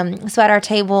 So at our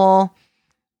table,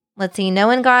 let's see, no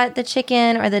one got the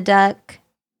chicken or the duck.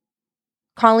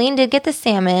 Colleen did get the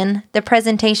salmon. The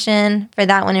presentation for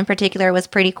that one in particular was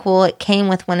pretty cool. It came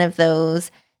with one of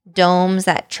those domes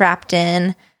that trapped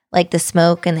in like the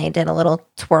smoke, and they did a little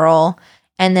twirl.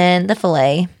 And then the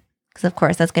filet, because of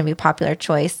course that's going to be a popular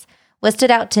choice, What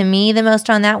stood out to me the most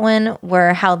on that one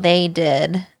were how they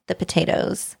did the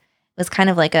potatoes. It was kind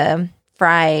of like a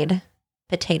fried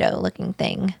potato looking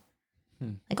thing,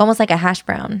 like almost like a hash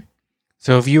brown.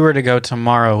 So if you were to go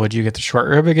tomorrow, would you get the short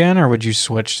rib again, or would you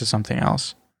switch to something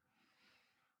else?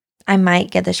 I might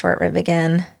get the short rib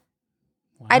again.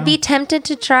 Wow. I'd be tempted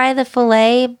to try the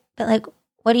filet, but like,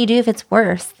 what do you do if it's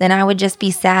worse? Then I would just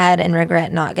be sad and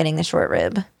regret not getting the short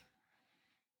rib.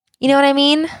 You know what I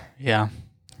mean? Yeah.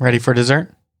 Ready for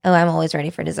dessert? Oh, I'm always ready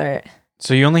for dessert.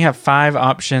 So you only have 5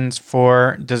 options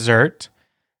for dessert: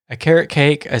 a carrot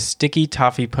cake, a sticky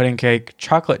toffee pudding cake,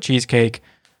 chocolate cheesecake,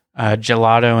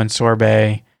 gelato and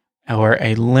sorbet, or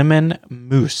a lemon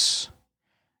mousse.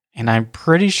 And I'm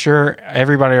pretty sure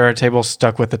everybody at our table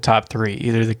stuck with the top 3.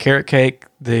 Either the carrot cake,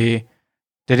 did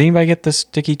anybody get the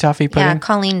sticky toffee pudding? Yeah,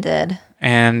 Colleen did.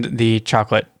 And the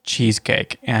chocolate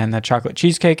cheesecake. And the chocolate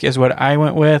cheesecake is what I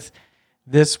went with.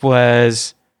 This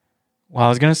was, well, I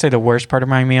was going to say the worst part of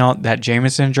my meal. That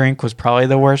Jameson drink was probably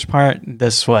the worst part.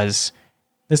 This was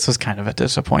kind of a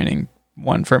disappointing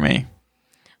one for me.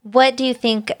 What do you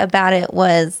think about it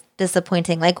was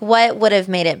disappointing? Like, what would have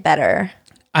made it better?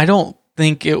 I don't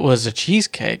think it was a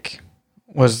cheesecake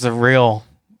was the real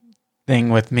thing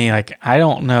with me. Like, I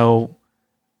don't know.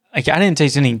 Like, I didn't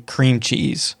taste any cream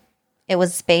cheese. It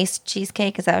was space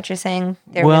cheesecake. Is that what you're saying?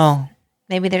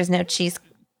 Maybe there's no cheese.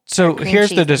 So here's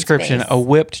the description: space. a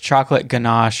whipped chocolate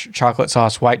ganache, chocolate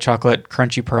sauce, white chocolate,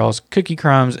 crunchy pearls, cookie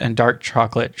crumbs, and dark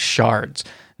chocolate shards.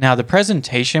 Now, the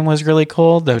presentation was really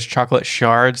cool. Those chocolate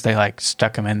shards, they like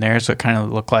stuck them in there, so it kind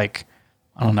of looked like,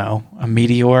 I don't know, a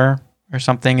meteor or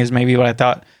something is maybe what I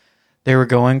thought they were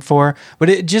going for. But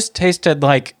it just tasted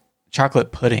like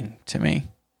chocolate pudding to me.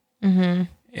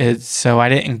 Mm-hmm. So I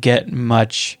didn't get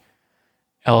much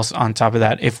else on top of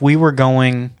that. If we were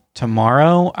going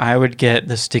tomorrow, I would get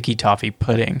the sticky toffee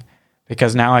pudding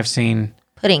because now I've seen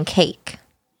pudding cake.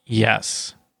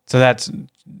 Yes. So that's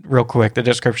real quick. The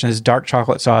description is dark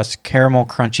chocolate sauce, caramel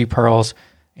crunchy pearls,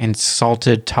 and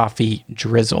salted toffee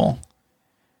drizzle.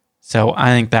 So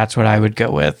I think that's what I would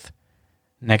go with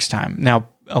next time. Now,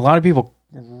 a lot of people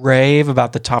rave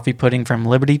about the toffee pudding from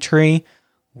Liberty Tree.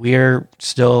 We're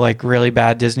still like really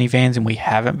bad Disney fans and we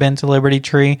haven't been to Liberty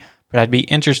Tree, but I'd be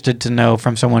interested to know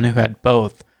from someone who had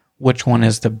both, which one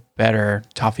is the better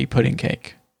toffee pudding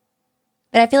cake.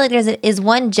 But I feel like is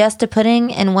one just a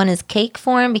pudding and one is cake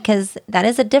form, because that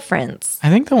is a difference. I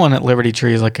think the one at Liberty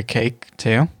Tree is like a cake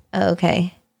too. Oh,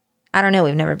 okay. I don't know.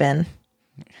 We've never been,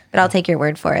 but I'll take your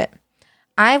word for it.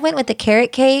 I went with the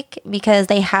carrot cake because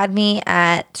they had me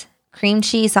at cream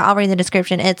cheese. So I'll read the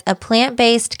description. It's a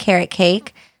plant-based carrot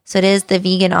cake. So it is the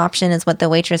vegan option is what the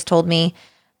waitress told me,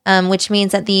 which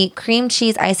means that the cream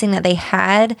cheese icing that they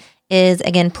had is,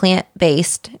 again,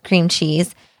 plant-based cream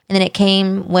cheese. And then it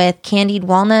came with candied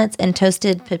walnuts and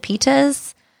toasted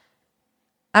pepitas.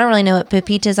 I don't really know what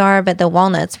pepitas are, but the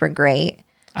walnuts were great.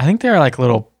 I think they're like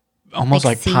little, almost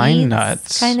like pine seeds,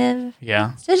 nuts. Kind of.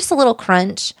 Yeah. So just a little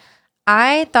crunch.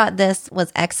 I thought this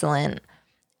was excellent.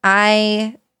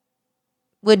 I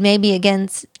would maybe again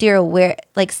steer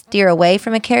away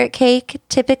from a carrot cake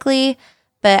typically,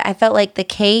 but I felt like the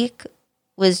cake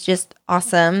was just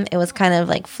awesome. It was kind of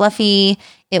like fluffy.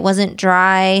 It wasn't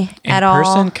dry at all. In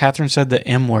person, Catherine said the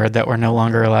M word that we're no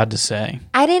longer allowed to say.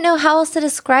 I didn't know how else to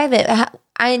describe it.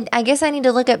 I guess I need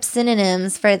to look up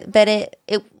synonyms for it, but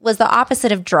it was the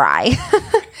opposite of dry.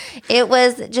 It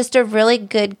was just a really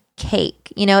good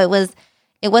cake. You know,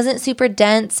 it wasn't super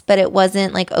dense, but it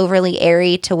wasn't like overly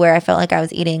airy to where I felt like I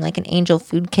was eating like an angel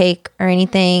food cake or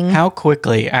anything. How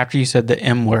quickly after you said the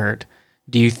M word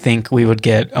do you think we would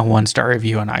get a 1-star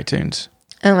review on iTunes?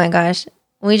 Oh my gosh.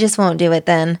 We just won't do it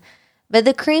then. But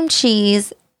the cream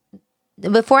cheese,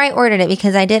 before I ordered it,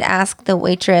 because I did ask the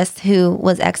waitress, who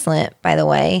was excellent, by the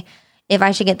way, if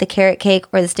I should get the carrot cake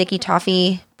or the sticky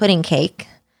toffee pudding cake.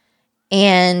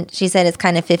 And she said it's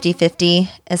kind of 50-50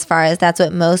 as far as that's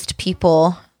what most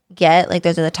people get. Like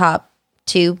those are the top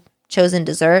 2 chosen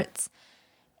desserts.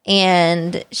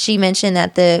 And she mentioned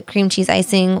that the cream cheese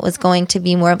icing was going to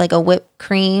be more of like a whipped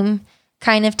cream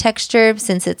kind of texture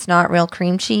since it's not real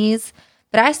cream cheese.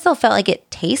 But I still felt like it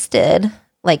tasted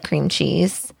like cream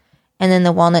cheese. And then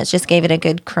the walnuts just gave it a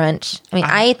good crunch. I mean,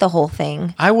 I ate the whole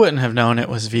thing. I wouldn't have known it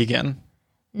was vegan.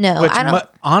 No, I don't.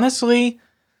 Honestly,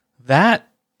 that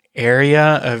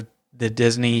area of the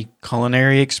Disney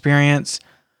culinary experience,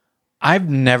 I've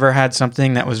never had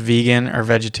something that was vegan or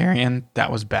vegetarian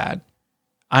that was bad.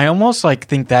 I almost like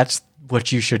think that's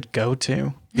what you should go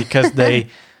to because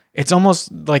it's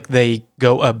almost like they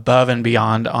go above and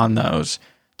beyond on those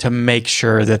to make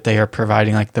sure that they are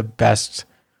providing like the best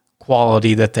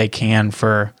quality that they can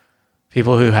for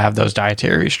people who have those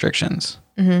dietary restrictions.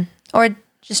 Or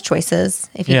just choices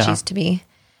if you choose to be.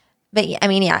 But I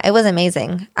mean, yeah, it was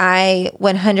amazing. I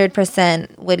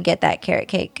 100% would get that carrot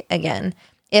cake again.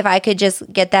 If I could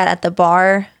just get that at the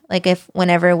bar, like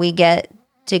whenever we get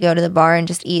to go to the bar and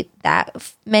just eat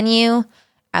that menu,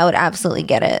 I would absolutely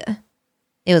get it.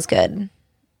 It was good.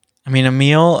 I mean, a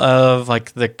meal of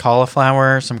like the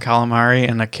cauliflower, some calamari,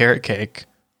 and a carrot cake,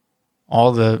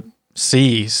 all the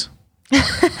C's.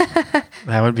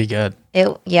 That would be good.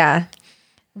 Yeah.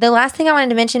 The last thing I wanted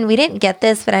to mention, we didn't get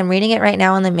this, but I'm reading it right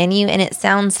now on the menu, and it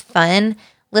sounds fun.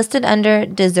 Listed under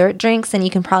dessert drinks, and you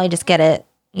can probably just get it,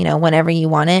 whenever you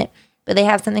want it. But they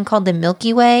have something called the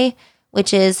Milky Way,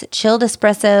 which is chilled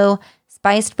espresso,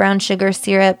 spiced brown sugar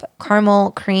syrup,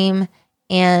 caramel cream,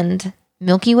 and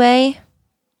Milky Way.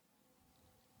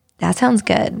 That sounds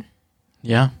good.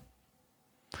 Yeah.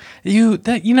 You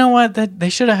know what? That they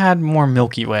should have had more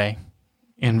Milky Way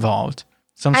involved.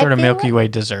 Some sort of Milky Way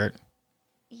dessert.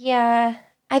 Yeah.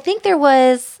 I think there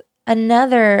was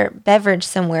another beverage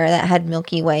somewhere that had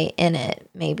Milky Way in it,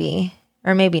 maybe.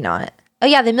 Or maybe not. Oh,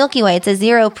 yeah, the Milky Way. It's a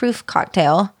 0 proof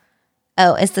cocktail.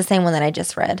 Oh, it's the same one that I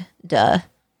just read. Duh.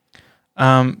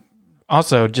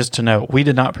 Also, just to note, we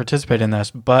did not participate in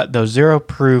this, but those 0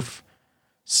 proof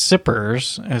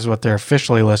sippers is what they're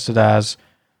officially listed as.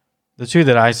 The two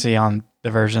that I see on the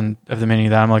version of the menu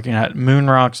that I'm looking at, Moon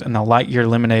Rocks and the Light Year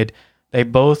Lemonade, they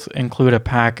both include a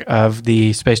pack of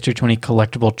the Space 220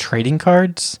 collectible trading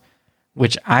cards,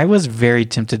 which I was very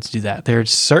tempted to do that. They're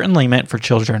certainly meant for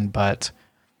children, but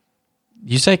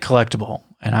you say collectible,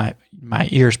 and my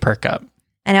ears perk up.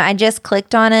 I know. I just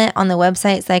clicked on it on the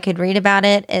website so I could read about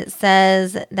it. It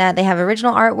says that they have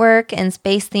original artwork and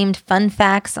space-themed fun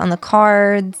facts on the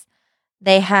cards.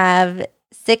 They have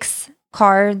 6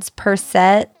 cards per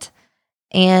set,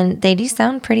 and they do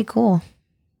sound pretty cool.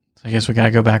 So I guess we got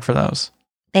to go back for those.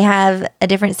 They have a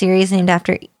different series named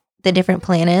after the different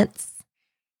planets.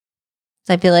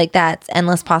 So I feel like that's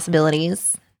endless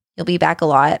possibilities. You'll be back a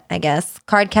lot, I guess.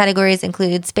 Card categories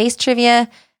include space trivia,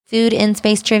 food in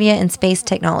space trivia, and space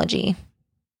technology.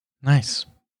 Nice.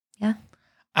 Yeah.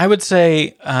 I would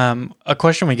say a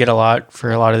question we get a lot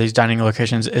for a lot of these dining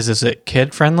locations is it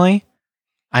kid-friendly?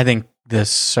 I think this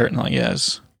certainly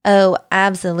is. Oh,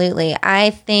 absolutely. I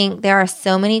think there are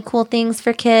so many cool things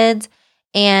for kids.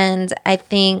 And I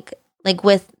think like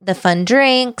with the fun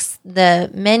drinks,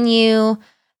 the menu,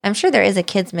 I'm sure there is a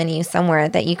kids menu somewhere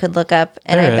that you could look up.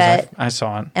 And I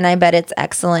saw it. And I bet it's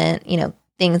excellent,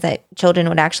 things that children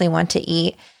would actually want to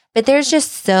eat. But there's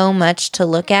just so much to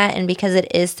look at. And because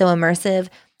it is so immersive,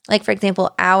 like for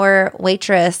example, our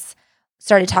waitress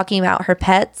started talking about her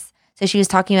pets. So she was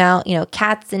talking about,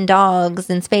 cats and dogs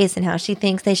in space and how she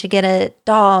thinks they should get a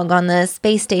dog on the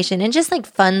space station and just like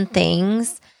fun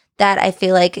things that I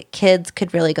feel like kids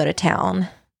could really go to town.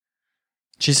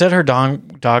 She said her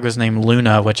dog was named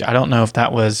Luna, which I don't know if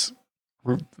that was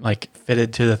like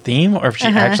fitted to the theme or if she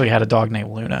actually had a dog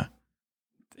named Luna.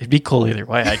 It'd be cool either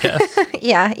way, I guess.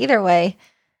 Yeah, either way.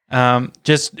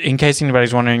 Just in case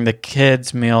anybody's wondering, the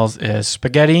kids' meals is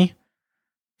spaghetti.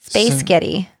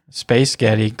 Space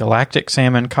Getty, galactic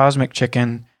salmon, cosmic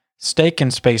chicken, steak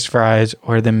and space fries,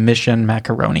 or the mission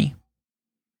macaroni.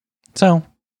 So,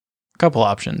 a couple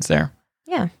options there.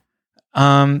 Yeah.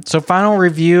 So final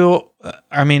review,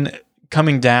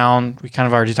 coming down, we kind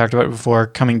of already talked about it before,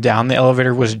 coming down the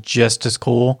elevator was just as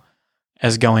cool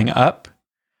as going up.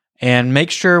 And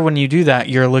make sure when you do that,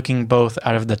 you're looking both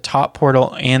out of the top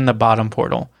portal and the bottom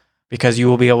portal, because you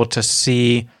will be able to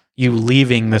see you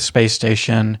leaving the space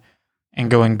station and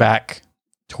going back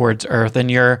towards Earth. And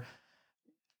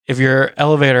if your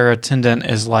elevator attendant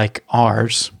is like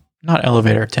ours, not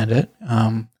elevator attendant,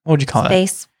 what would you call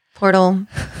Space portal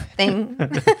thing.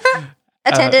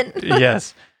 Attendant.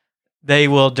 Yes. They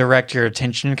will direct your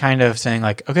attention, kind of saying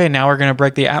like, okay, now we're going to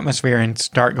break the atmosphere and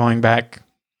start going back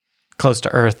close to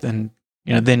Earth. And,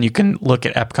 then you can look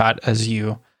at Epcot as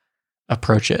you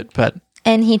approach it.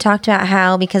 And he talked about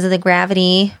how because of the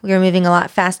gravity, we were moving a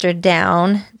lot faster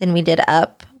down than we did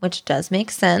up, which does make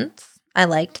sense. I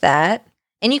liked that.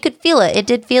 And you could feel it. It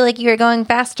did feel like you were going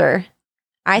faster,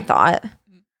 I thought.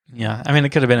 Yeah. It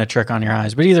could have been a trick on your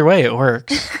eyes, but either way, it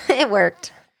works. It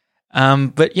worked.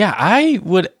 But yeah, I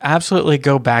would absolutely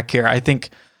go back here. I think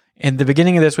in the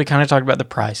beginning of this, we kind of talked about the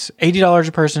price. $80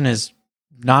 a person is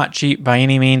not cheap by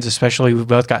any means, especially we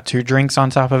both got 2 drinks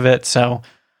on top of it. So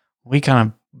we kind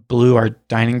of blew our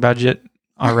dining budget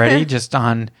already just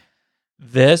on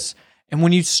this. And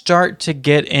when you start to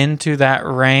get into that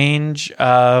range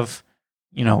of,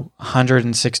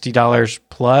 $160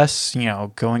 plus,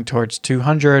 going towards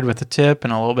 $200 with a tip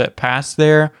and a little bit past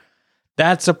there,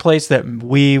 that's a place that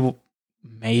we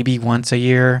maybe once a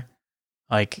year,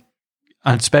 like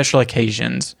on special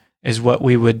occasions, is what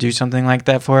we would do something like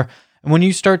that for. And when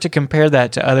you start to compare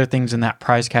that to other things in that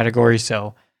price category,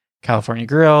 so California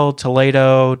Grill,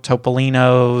 Toledo,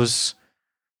 Topolino's,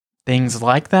 things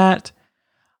like that,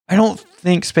 I don't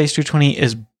think Space 220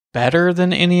 is better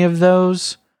than any of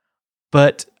those,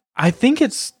 but I think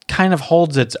it's kind of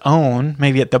holds its own,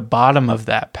 maybe at the bottom of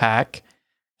that pack.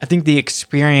 I think the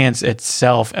experience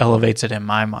itself elevates it in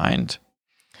my mind.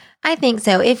 I think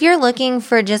so. If you're looking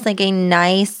for just like a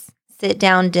nice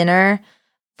sit-down dinner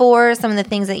for some of the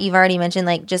things that you've already mentioned,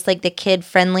 like just like the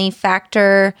kid-friendly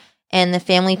factor and the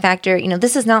family factor,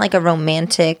 this is not like a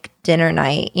romantic dinner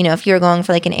night. If you're going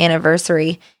for like an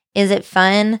anniversary, is it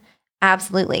fun?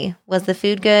 Absolutely. Was the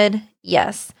food good?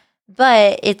 Yes.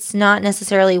 But it's not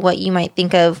necessarily what you might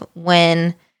think of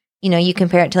when, you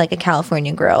compare it to like a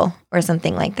California Grill or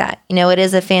something like that. It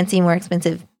is a fancy, more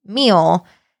expensive meal,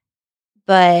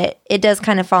 but it does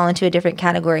kind of fall into a different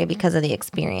category because of the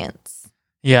experience.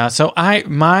 Yeah, so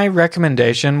my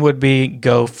recommendation would be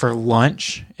go for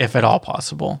lunch if at all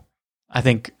possible. I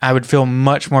think I would feel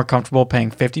much more comfortable paying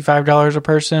 $55 a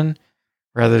person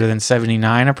rather than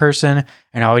 $79 a person,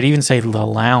 and I would even say the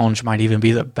lounge might even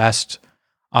be the best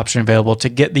option available to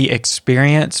get the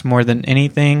experience more than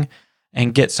anything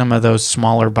and get some of those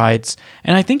smaller bites.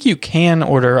 And I think you can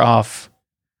order off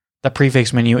the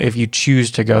prefix menu if you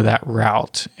choose to go that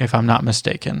route, if I'm not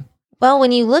mistaken. Well,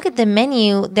 when you look at the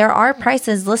menu, there are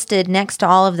prices listed next to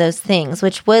all of those things,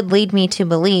 which would lead me to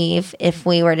believe if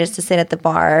we were just to sit at the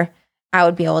bar, I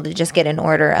would be able to just get an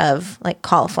order of like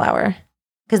cauliflower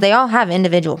because they all have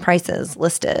individual prices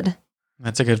listed.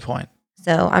 That's a good point.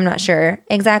 So I'm not sure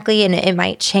exactly, and it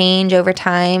might change over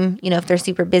time. If they're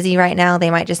super busy right now,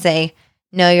 they might just say,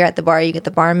 no, you're at the bar, you get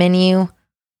the bar menu,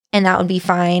 and that would be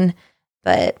fine.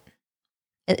 But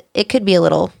it could be a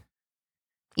little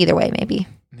either way, maybe.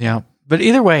 Yeah. But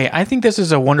either way, I think this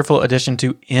is a wonderful addition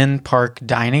to in-park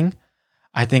dining.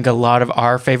 I think a lot of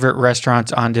our favorite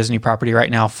restaurants on Disney property right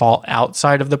now fall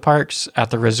outside of the parks, at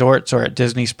the resorts or at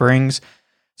Disney Springs.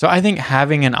 So I think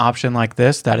having an option like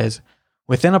this that is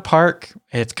within a park,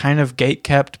 it's kind of gate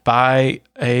kept by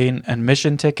an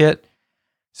admission ticket.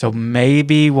 So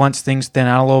maybe once things thin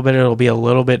out a little bit, it'll be a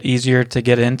little bit easier to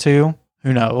get into.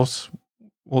 Who knows?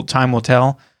 Well, time will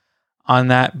tell on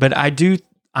that. But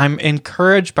I'm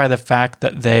encouraged by the fact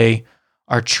that they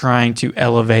are trying to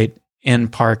elevate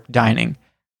in-park dining.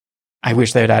 I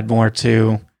wish they would add more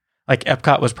to, like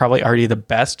Epcot was probably already the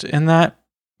best in that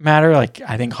matter. Like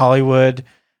I think Hollywood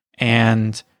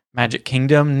and Magic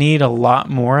Kingdom need a lot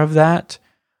more of that,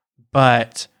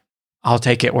 but I'll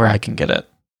take it where I can get it.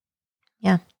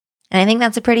 Yeah. And I think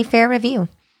that's a pretty fair review.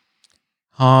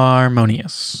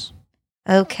 Harmonious.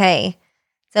 Okay.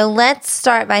 So let's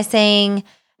start by saying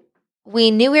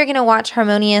we knew we were going to watch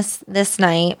Harmonious this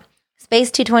night.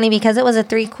 Space 220, because it was a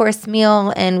 3-course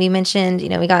meal, and we mentioned,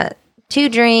 we got 2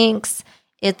 drinks.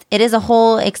 It is a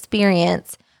whole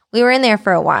experience. We were in there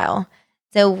for a while.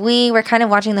 So we were kind of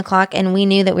watching the clock, and we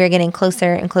knew that we were getting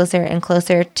closer and closer and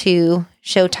closer to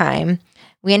showtime.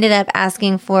 We ended up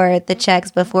asking for the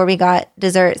checks before we got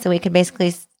dessert, so we could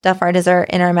basically stuff our dessert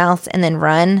in our mouths and then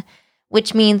run,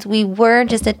 which means we were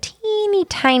just a teeny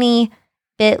tiny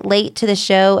bit late to the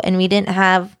show, and we didn't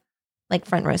have like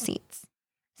front row seats.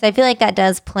 So I feel like that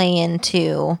does play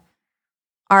into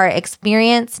our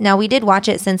experience. Now, we did watch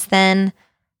it since then,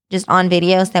 just on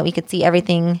video so that we could see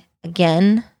everything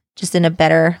again, just in a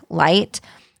better light.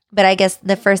 But I guess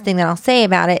the first thing that I'll say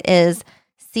about it is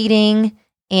seating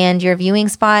and your viewing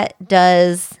spot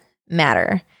does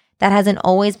matter. That hasn't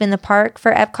always been the park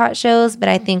for Epcot shows, but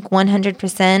I think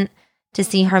 100% to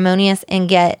see Harmonious and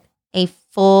get a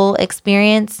full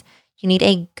experience, you need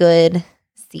a good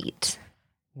seat.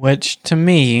 Which to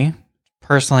me,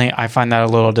 personally, I find that a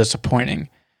little disappointing.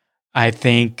 I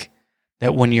think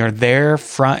that when you're there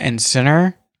front and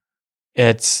center,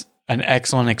 it's an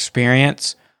excellent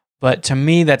experience. But to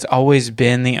me, that's always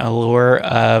been the allure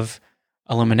of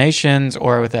Illuminations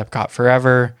or with Epcot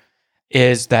Forever,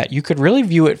 is that you could really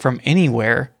view it from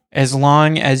anywhere as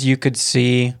long as you could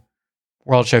see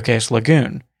World Showcase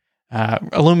Lagoon.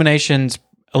 Illuminations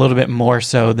a little bit more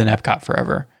so than Epcot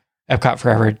Forever. Epcot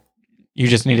Forever, you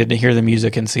just needed to hear the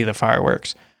music and see the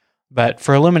fireworks. But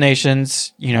for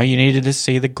Illuminations, you needed to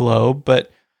see the globe, but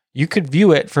you could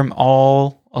view it from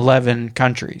all 11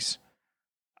 countries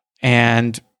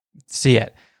and see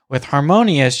it. With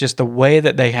Harmonious, just the way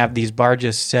that they have these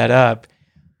barges set up,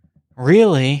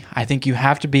 really, I think you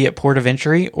have to be at Port of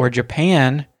Entry or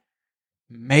Japan,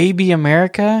 maybe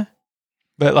America,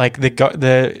 but like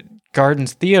the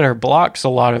Gardens Theater blocks a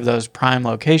lot of those prime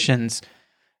locations,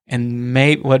 and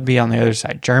would be on the other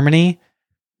side. Germany,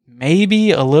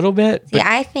 maybe a little bit. See,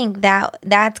 I think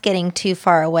that's getting too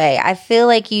far away. I feel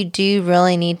like you do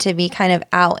really need to be kind of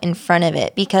out in front of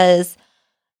it, because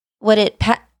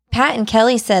Pat and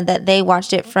Kelly said that they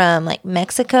watched it from like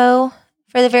Mexico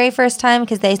for the very first time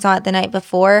because they saw it the night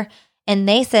before, and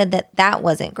they said that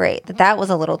wasn't great, that was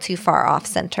a little too far off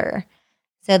center.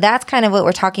 So that's kind of what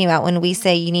we're talking about when we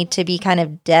say you need to be kind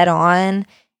of dead on,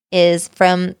 is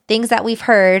from things that we've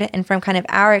heard and from kind of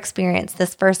our experience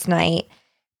this first night,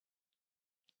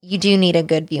 you do need a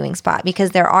good viewing spot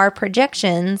because there are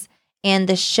projections and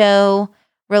the show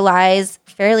relies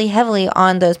fairly heavily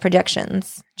on those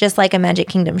projections, just like a Magic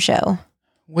Kingdom show.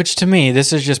 Which to me,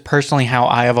 this is just personally how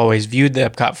I have always viewed the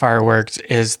Epcot fireworks,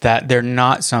 is that they're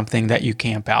not something that you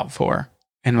camp out for,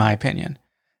 in my opinion.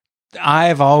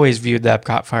 I've always viewed the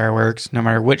Epcot fireworks, no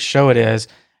matter which show it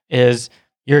is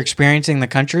you're experiencing the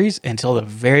countries until the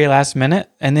very last minute,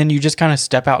 and then you just kind of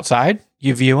step outside,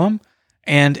 you view them,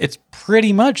 and it's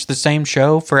pretty much the same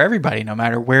show for everybody, no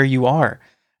matter where you are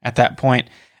at that point.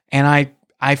 And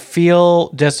I feel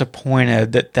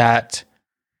disappointed that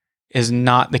is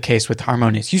not the case with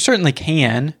Harmonious. You certainly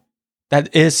can.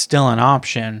 That is still an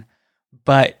option,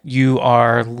 but you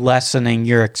are lessening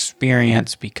your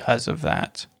experience because of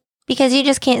that. Because you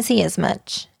just can't see as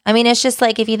much. I mean, it's just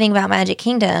like if you think about Magic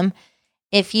Kingdom,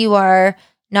 if you are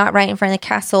not right in front of the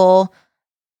castle,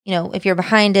 you know, if you're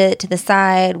behind it, to the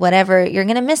side, whatever, you're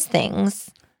going to miss things.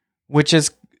 Which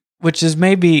is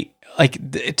maybe,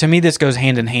 like, to me, this goes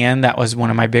hand in hand. That was one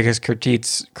of my biggest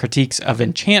critiques of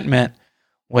Enchantment,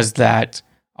 was that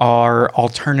our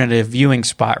alternative viewing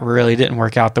spot really didn't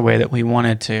work out the way that we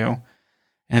wanted to.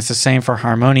 And it's the same for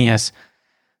Harmonious.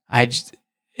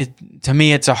 To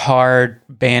me, it's a hard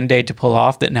Band-Aid to pull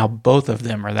off that now both of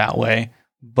them are that way.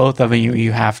 Both of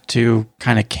you have to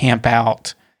kind of camp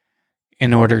out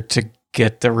in order to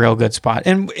get the real good spot.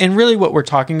 And really what we're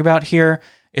talking about here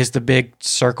is the big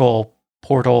circle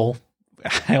portal,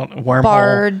 wormhole,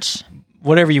 barge,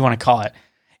 whatever you want to call it.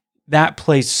 That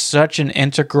plays such an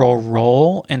integral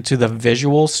role into the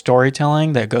visual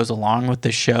storytelling that goes along with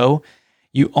the show.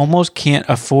 You almost can't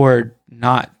afford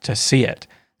not to see it.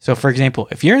 So, for example,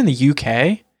 if you're in the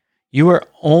UK, you are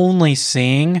only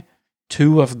seeing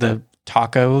two of the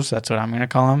tacos. That's what I'm going to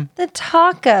call them. The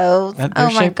tacos. They're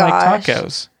oh my shaped gosh. like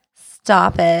tacos.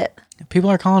 Stop it. People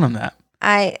are calling them that.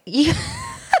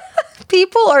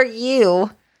 People or you?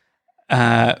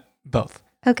 Both.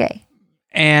 Okay.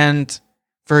 And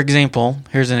for example,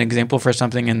 here's an example for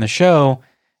something in the show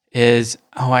is,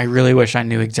 I really wish I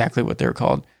knew exactly what they were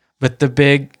called, but the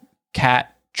big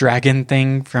cat dragon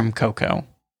thing from Coco.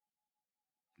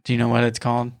 Do you know what it's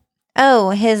called? Oh,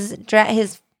 his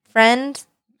friend?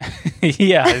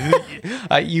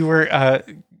 Yeah. You were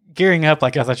gearing up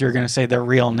like I thought you were going to say the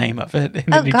real name of it.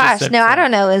 Oh, gosh. No, I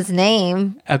don't know his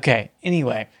name. Okay.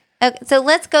 Anyway. Okay, so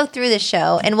let's go through the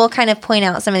show, and we'll kind of point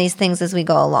out some of these things as we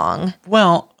go along.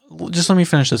 Well, just let me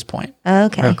finish this point.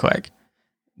 Okay. Real quick.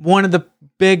 One of the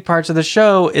big parts of the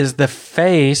show is the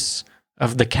face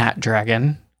of the cat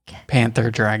dragon,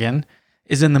 panther dragon,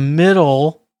 is in the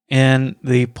middle in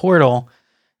the portal,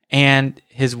 and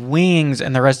his wings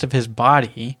and the rest of his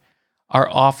body are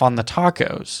off on the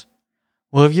tacos.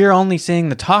 Well, if you're only seeing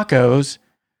the tacos,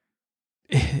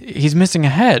 he's missing a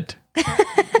head.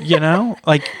 You know?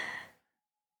 Like,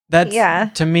 that's,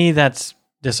 to me, that's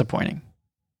disappointing.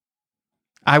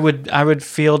 I would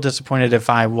feel disappointed if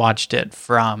I watched it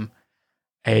from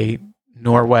a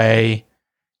Norway,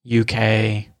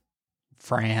 UK,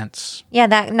 France. Yeah,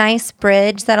 that nice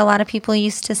bridge that a lot of people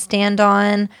used to stand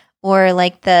on, or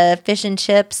like the fish and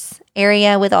chips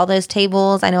area with all those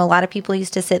tables. I know a lot of people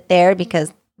used to sit there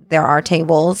because there are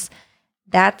tables.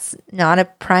 That's not a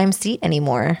prime seat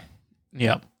anymore.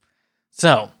 Yep.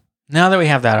 So, now that we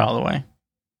have that out of the way,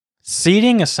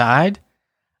 seating aside,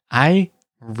 I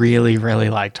really, really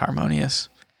liked Harmonious.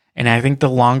 And I think the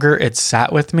longer it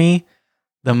sat with me,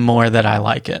 the more that I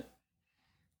like it.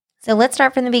 So let's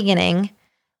start from the beginning.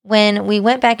 When we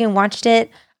went back and watched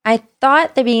it, I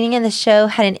thought the beginning of the show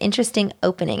had an interesting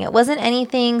opening. It wasn't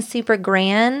anything super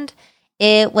grand.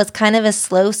 It was kind of a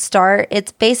slow start.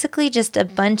 It's basically just a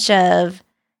bunch of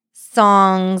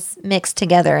songs mixed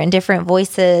together in different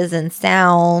voices and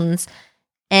sounds.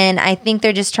 And I think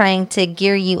they're just trying to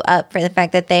gear you up for the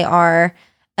fact that they are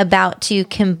about to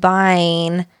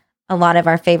combine a lot of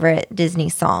our favorite Disney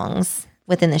songs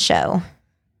within the show.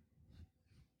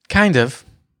 Kind of.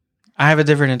 I have a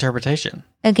different interpretation.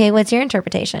 Okay, what's your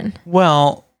interpretation?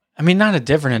 Well, I mean, not a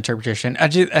different interpretation. I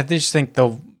just think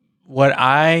what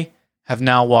I have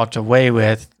now walked away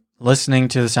with listening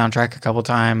to the soundtrack a couple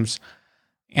times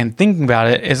and thinking about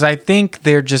it is I think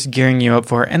they're just gearing you up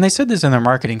for it. And they said this in their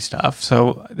marketing stuff,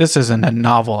 so this isn't a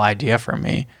novel idea for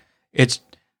me.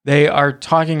 They are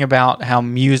talking about how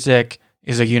music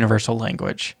is a universal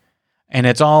language. And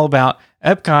it's all about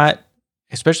Epcot,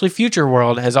 especially Future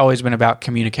World, has always been about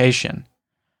communication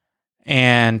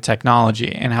and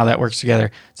technology and how that works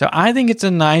together. So I think it's a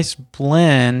nice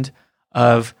blend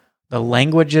of the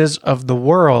languages of the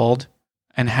world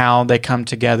and how they come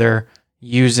together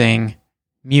using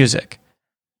music.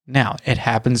 Now, it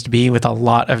happens to be with a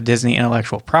lot of Disney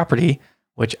intellectual property,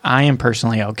 which I am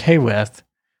personally okay with,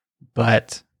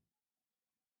 but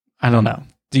I don't know.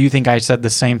 Do you think I said the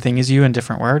same thing as you in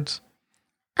different words?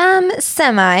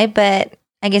 Semi, but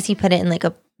I guess you put it in like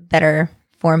a better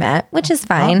format, which is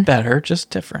fine. Not better, just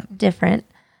different. Different.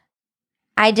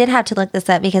 I did have to look this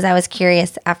up because I was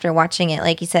curious after watching it,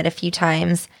 like you said, a few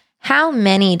times. How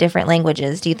many different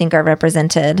languages do you think are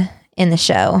represented in the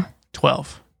show?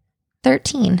 12.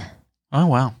 13. Oh,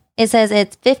 wow. It says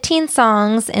it's 15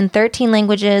 songs in 13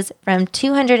 languages from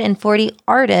 240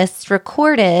 artists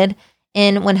recorded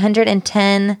in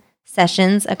 110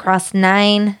 sessions across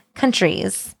 9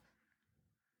 countries.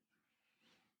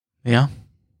 Yeah.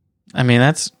 I mean,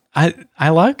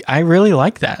 I really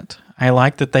like that. I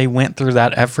like that they went through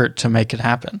that effort to make it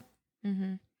happen.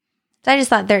 Mm-hmm. So I just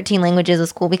thought 13 languages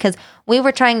was cool because we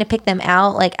were trying to pick them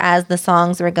out like as the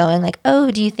songs were going, like,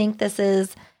 oh, do you think this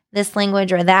is this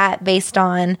language or that based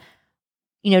on,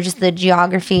 just the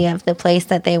geography of the place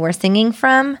that they were singing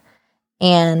from.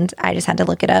 And I just had to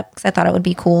look it up because I thought it would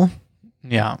be cool.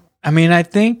 Yeah. I mean, I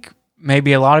think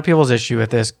maybe a lot of people's issue with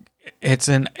this, it's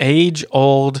an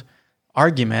age-old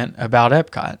argument about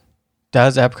Epcot.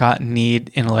 Does Epcot need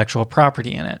intellectual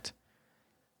property in it?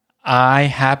 I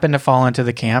happen to fall into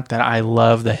the camp that I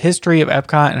love the history of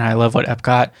Epcot and I love what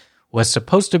Epcot was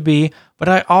supposed to be, but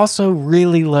I also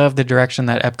really love the direction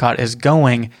that Epcot is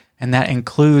going, and that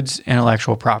includes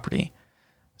intellectual property.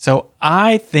 So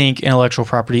I think intellectual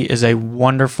property is a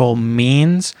wonderful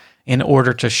means in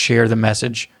order to share the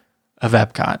message of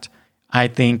Epcot. I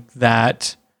think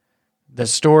that the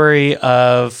story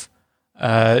of,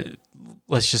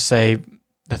 let's just say,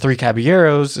 the Three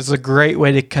Caballeros is a great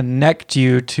way to connect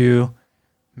you to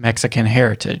Mexican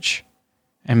heritage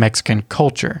and Mexican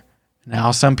culture.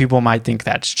 Now, some people might think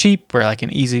that's cheap or like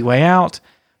an easy way out,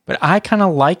 but I kind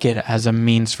of like it as a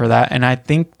means for that. And I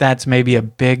think that's maybe a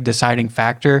big deciding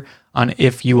factor on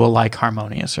if you will like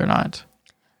Harmonious or not.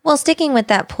 Well, sticking with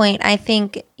that point, I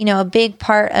think, a big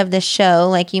part of the show,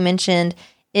 like you mentioned,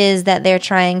 is that they're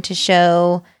trying to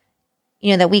show,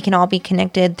 that we can all be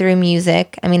connected through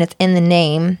music. I mean, it's in the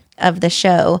name of the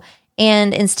show.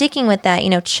 And in sticking with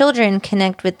that, children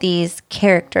connect with these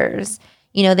characters.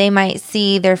 They might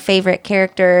see their favorite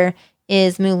character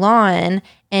is Mulan,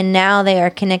 and now they are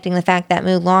connecting the fact that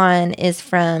Mulan is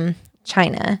from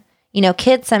China.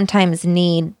 Kids sometimes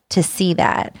need to see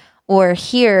that or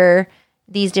hear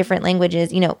these different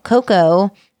languages.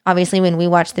 Coco, obviously, when we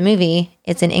watch the movie,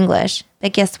 it's in English.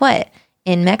 But guess what?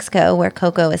 In Mexico, where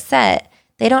Coco is set,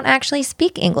 they don't actually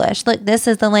speak English. Look, this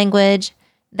is the language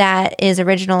that is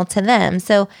original to them.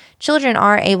 So children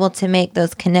are able to make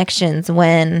those connections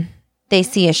when they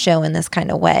see a show in this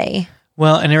kind of way.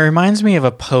 Well, and it reminds me of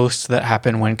a post that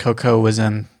happened when Coco was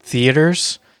in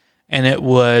theaters, and it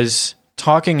was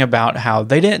talking about how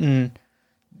they didn't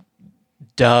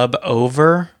dub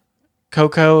over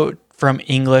Coco from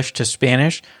English to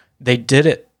Spanish. They did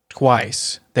it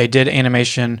twice. They did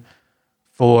animation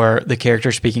for the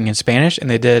character speaking in Spanish, and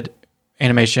they did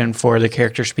animation for the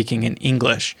character speaking in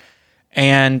English.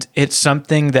 And it's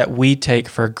something that we take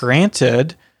for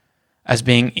granted as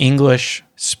being English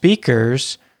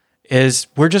speakers, is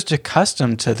we're just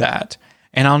accustomed to that.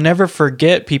 And I'll never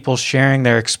forget people sharing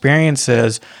their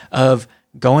experiences of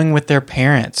going with their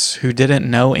parents who didn't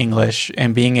know English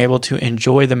and being able to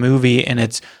enjoy the movie in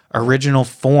its original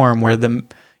form where the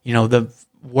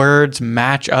words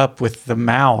match up with the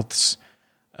mouths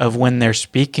of when they're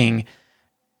speaking.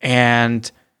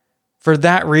 And for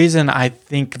that reason, I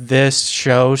think this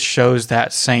show shows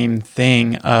that same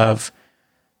thing of,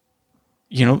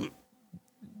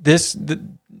 this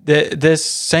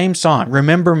same song,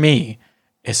 Remember Me,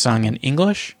 is sung in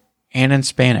English and in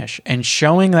Spanish, and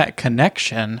showing that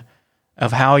connection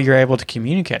of how you're able to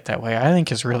communicate that way, I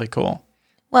think is really cool.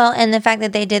 Well, and the fact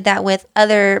that they did that with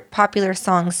other popular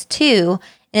songs too,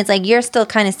 and it's like you're still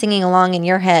kind of singing along in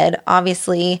your head.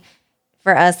 Obviously,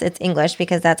 for us, it's English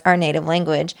because that's our native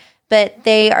language, but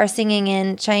they are singing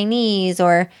in Chinese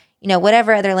or,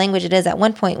 whatever other language it is. At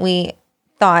one point, we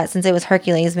thought since it was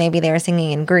Hercules, maybe they were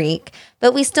singing in Greek,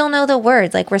 but we still know the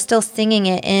words. Like we're still singing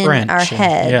it in French, our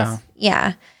heads. yeah.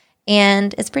 Yeah.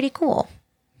 And it's pretty cool.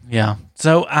 Yeah.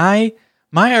 So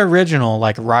my original,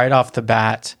 like right off the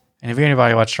bat, and if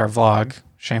anybody watched our vlog,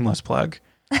 shameless plug,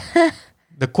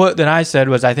 the quote that I said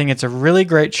was, I think it's a really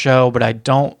great show, but I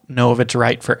don't know if it's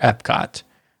right for Epcot.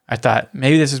 I thought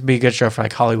maybe this would be a good show for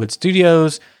like Hollywood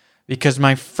Studios, because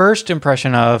my first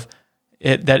impression of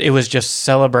it, that it was just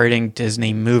celebrating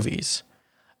Disney movies.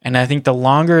 And I think the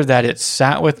longer that it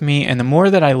sat with me and the more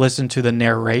that I listened to the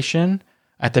narration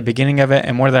at the beginning of it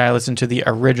and more that I listened to the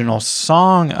original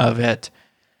song of it,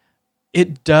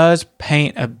 it does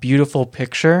paint a beautiful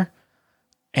picture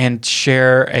and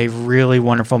share a really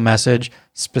wonderful message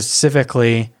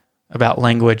specifically about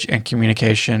language and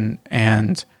communication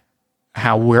and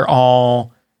how we're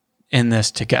all in this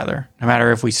together. No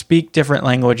matter if we speak different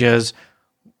languages,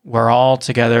 we're all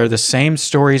together. The same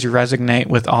stories resonate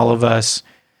with all of us.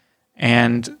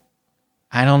 And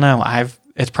I don't know,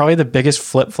 it's probably the biggest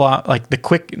flip-flop, like the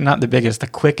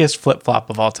quickest flip-flop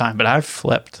of all time, but I've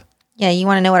flipped. Yeah, you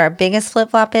want to know what our biggest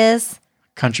flip-flop is?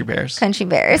 Country Bears. Country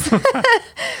Bears.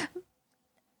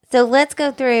 So let's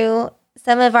go through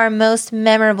some of our most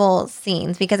memorable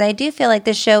scenes, because I do feel like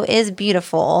this show is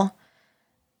beautiful.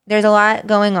 There's a lot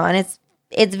going on.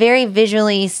 It's very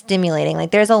visually stimulating.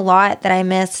 Like there's a lot that I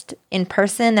missed in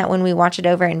person that when we watch it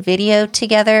over in video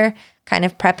together, kind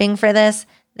of prepping for this,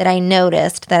 that I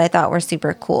noticed that I thought were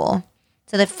super cool.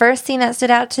 So the first scene that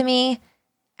stood out to me,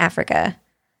 Africa.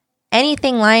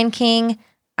 Anything Lion King,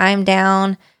 I'm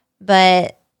down.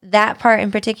 But that part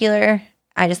in particular,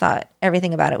 I just thought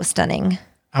everything about it was stunning.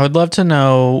 I would love to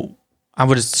know, I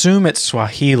would assume it's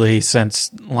Swahili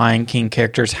since Lion King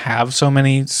characters have so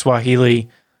many Swahili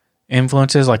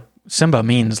influences. Like Simba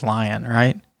means lion,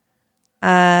 right?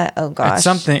 Oh gosh. It's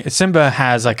something, Simba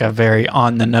has like a very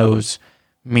on the nose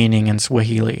meaning in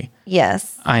Swahili.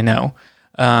 Yes. I know.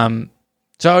 So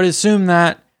I would assume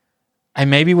that I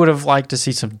maybe would have liked to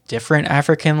see some different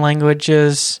African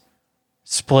languages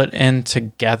split in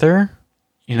together,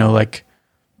 like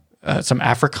some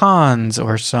Afrikaans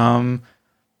or some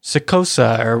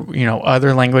Xhosa or,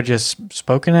 other languages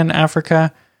spoken in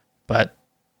Africa, but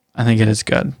I think it is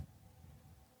good.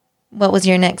 What was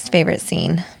your next favorite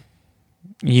scene?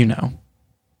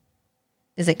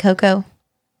 Is it Coco?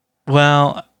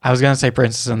 Well, I was going to say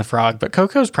Princess and the Frog, but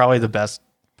Coco's probably the best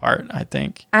part, I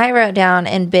think. I wrote down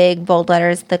in big, bold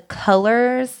letters the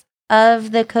colors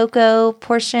of the Coco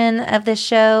portion of the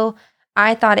show.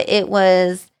 I thought it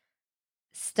was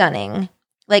stunning.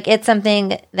 Like, it's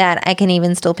something that I can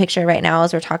even still picture right now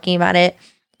as we're talking about it.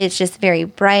 It's just very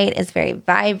bright. It's very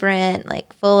vibrant,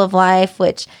 like full of life,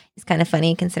 which is kind of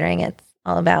funny considering it's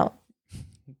all about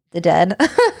the dead.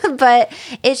 But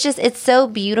it's so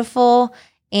beautiful.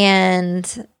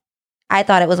 And I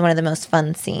thought it was one of the most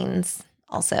fun scenes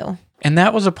also. And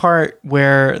that was a part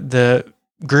where the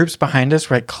groups behind us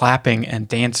were like clapping and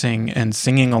dancing and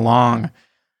singing along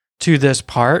to this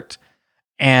part.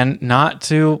 And not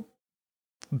to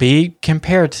be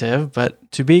comparative,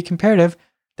 but to be comparative,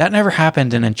 that never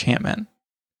happened in Enchantment.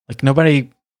 Like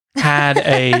nobody had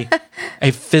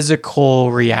a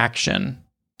physical reaction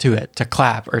to it, to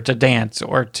clap or to dance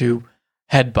or to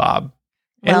head bob.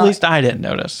 At least I didn't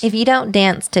notice. If you don't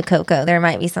dance to Coco, there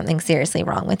might be something seriously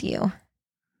wrong with you.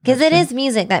 Because it is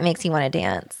music that makes you want to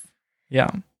dance.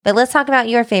 Yeah. But let's talk about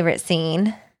your favorite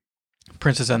scene.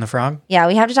 Princess and the Frog? Yeah,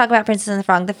 we have to talk about Princess and the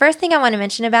Frog. The first thing I want to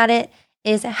mention about it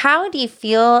is, how do you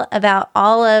feel about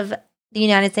all of the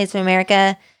United States of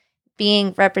America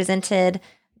being represented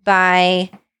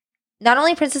by not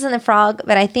only Princess and the Frog,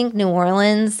 but I think New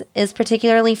Orleans is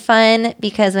particularly fun,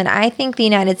 because when I think the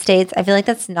United States, I feel like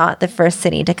that's not the first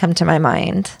city to come to my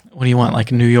mind. What do you want,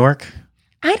 like New York?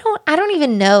 I don't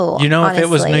even know. If it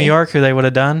was New York, who they would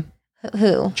have done?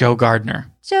 Who? Joe Gardner.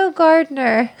 Joe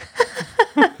Gardner.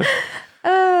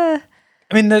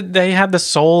 I mean, they had the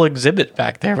Soul exhibit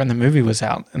back there when the movie was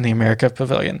out in the America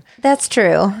Pavilion. That's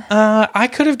true. I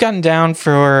could have gotten down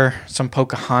for some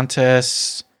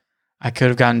Pocahontas. I could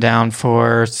have gotten down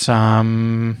for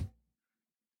some.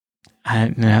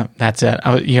 No, that's it.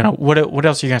 What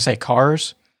else are you gonna say?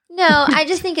 Cars? No, I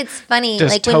just think it's funny.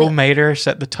 Does like Tow Mater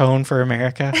set the tone for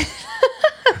America?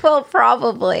 Well,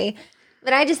 probably.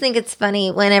 But I just think it's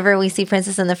funny whenever we see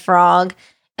Princess and the Frog.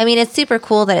 I mean, it's super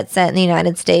cool that it's set in the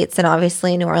United States, and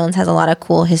obviously New Orleans has a lot of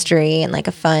cool history and like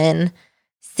a fun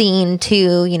scene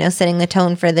too, setting the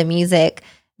tone for the music.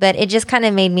 But it just kind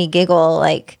of made me giggle,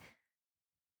 like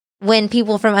when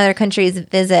people from other countries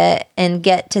visit and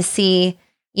get to see,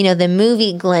 the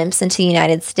movie glimpse into the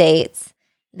United States,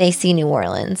 they see New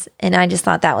Orleans. And I just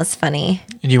thought that was funny.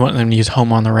 And you want them to use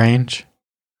Home on the Range?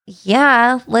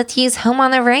 Yeah, let's use Home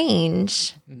on the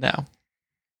Range. No.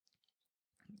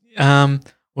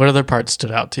 What other parts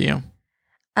stood out to you?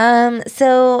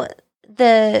 So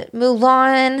the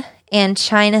Mulan and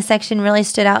China section really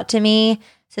stood out to me.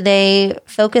 So they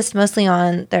focused mostly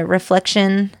on the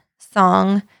Reflection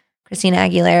song, Christina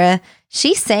Aguilera.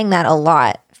 She sang that a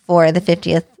lot for the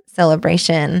 50th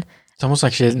celebration. It's almost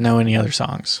like she didn't know any other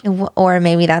songs. Or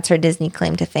maybe that's her Disney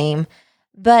claim to fame.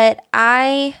 But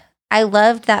I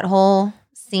loved that whole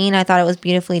scene. I thought it was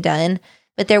beautifully done.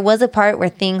 But there was a part where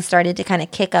things started to kind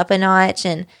of kick up a notch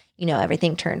and, you know,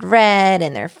 everything turned red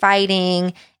and they're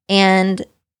fighting. And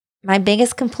my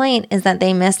biggest complaint is that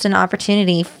they missed an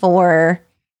opportunity for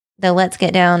the let's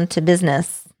get down to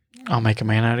business. I'll make a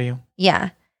man out of you.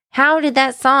 Yeah. How did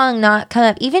that song not come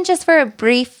up, even just for a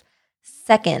brief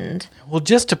second? Well,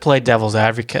 just to play devil's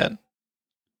advocate,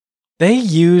 they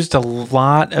used a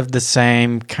lot of the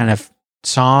same kind of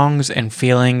songs and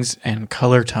feelings and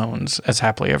color tones as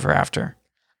Happily Ever After.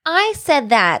 I said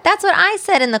that. That's what I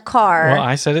said in the car. Well,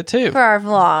 I said it too. For our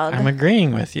vlog. I'm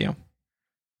agreeing with you.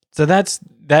 So that's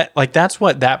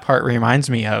what that part reminds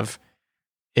me of,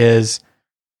 is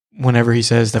whenever he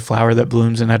says the flower that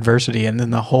blooms in adversity, and then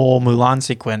the whole Mulan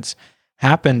sequence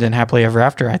happened in Happily Ever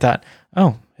After. I thought,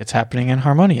 oh, it's happening in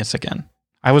Harmonious again.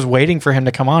 I was waiting for him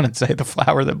to come on and say the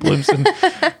flower that blooms in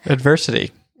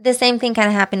adversity. The same thing kind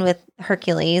of happened with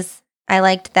Hercules. I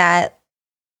liked that.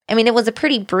 I mean, it was a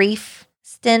pretty brief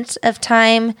stint of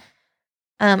time.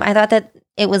 I thought that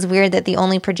it was weird that the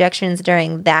only projections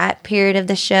during that period of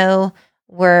the show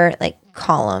were like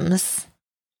columns.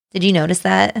 Did you notice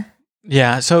that?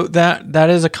 Yeah, so that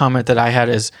is a comment that I had,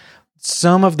 is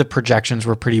some of the projections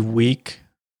were pretty weak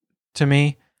to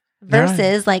me.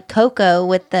 Versus like Coco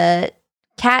with the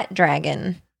cat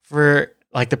dragon. For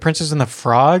like the Princess and the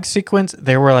Frog sequence,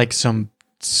 there were like some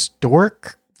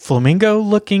stork, flamingo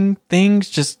looking things,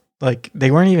 just like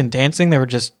they weren't even dancing, they were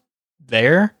just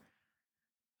there.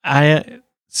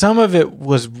 Some of it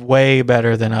was way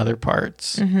better than other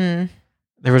parts. Mm-hmm.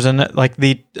 There was like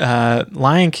the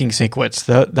Lion King sequence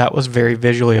that was very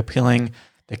visually appealing.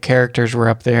 The characters were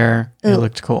up there. It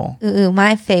looked cool. Ooh,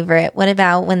 my favorite. What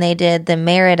about when they did the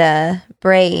Merida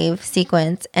Brave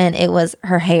sequence and it was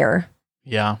her hair?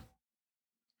 Yeah.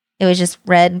 It was just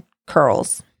red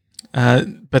curls.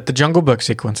 But the Jungle Book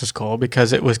sequence is cool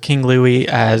because it was King Louie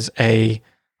as a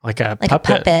puppet. A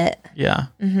puppet. Yeah.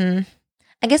 Mm-hmm.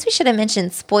 I guess we should have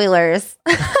mentioned spoilers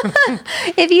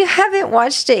if you haven't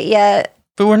watched it yet.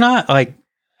 But we're not like,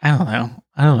 I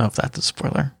don't know if that's a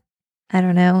spoiler. I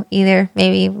don't know either.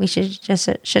 Maybe we should have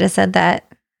said that.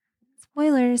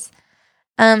 Spoilers.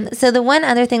 So the one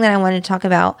other thing that I wanted to talk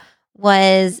about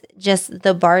was just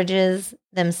the barges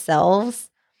themselves.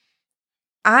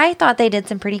 I thought they did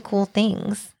some pretty cool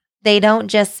things. They don't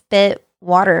just spit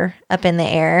water up in the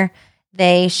air.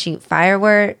 They shoot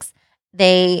fireworks.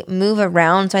 They move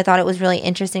around. So I thought it was really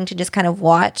interesting to just kind of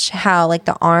watch how like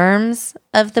the arms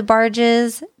of the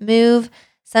barges move.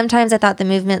 Sometimes I thought the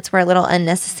movements were a little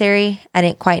unnecessary. I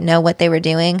didn't quite know what they were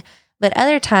doing. But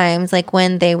other times, like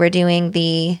when they were doing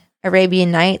the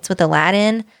Arabian Nights with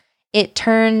Aladdin, it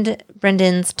turned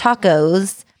Brendan's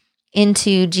tacos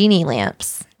into genie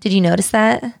lamps. Did you notice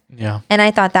that? Yeah. And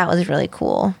I thought that was really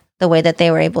cool, the way that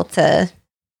they were able to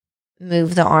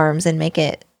move the arms and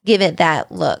give it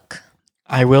that look.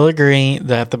 I will agree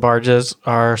that the barges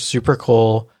are super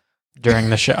cool during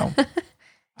the show.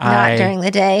 Not during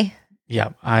the day.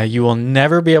 Yeah. You will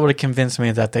never be able to convince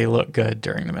me that they look good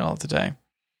during the middle of the day.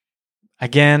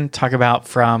 Again, talk about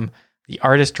from the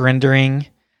artist rendering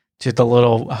to the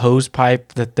little hose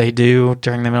pipe that they do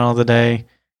during the middle of the day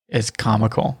is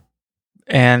comical.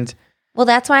 And well,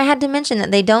 that's why I had to mention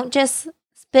that they don't just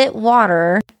spit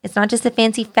water. It's not just a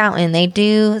fancy fountain. They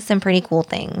do some pretty cool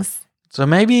things. So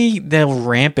maybe they'll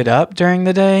ramp it up during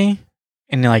the day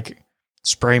and like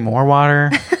spray more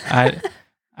water.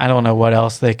 I don't know what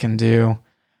else they can do,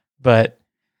 but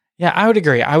yeah, I would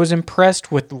agree. I was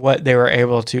impressed with what they were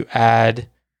able to add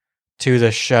to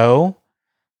the show.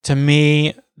 To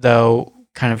me, though,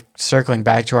 kind of circling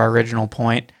back to our original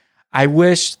point, I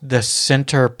wish the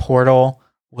center portal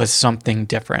was something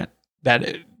different.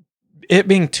 That it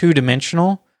being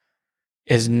two-dimensional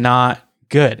is not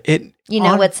good.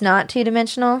 What's not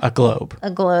two-dimensional? A globe.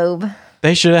 A globe.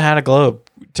 They should have had a globe,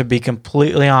 to be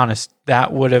completely honest.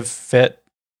 That would have fit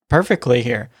perfectly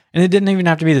here. And it didn't even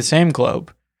have to be the same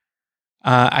globe.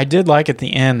 I did like at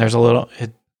the end, there's a little,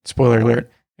 spoiler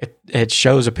alert, it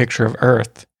shows a picture of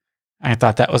Earth. I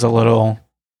thought that was a little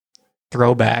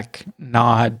throwback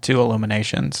nod to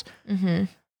Illuminations. Mm-hmm.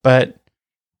 But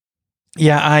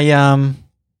Yeah,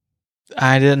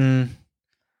 I didn't.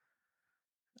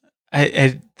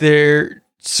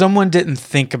 Someone didn't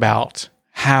think about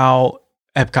how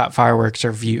Epcot fireworks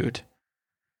are viewed.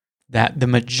 That the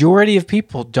majority of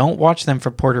people don't watch them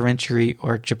for Port of Entry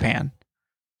or Japan.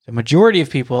 The majority of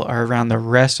people are around the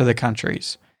rest of the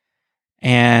countries.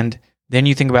 And then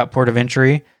you think about Port of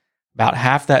Entry, about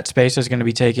half that space is going to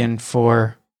be taken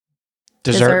for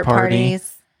dessert party.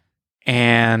 Parties.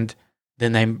 And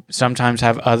then they sometimes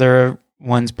have other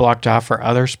ones blocked off for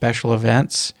other special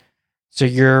events. So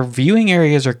your viewing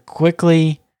areas are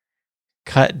quickly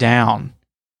cut down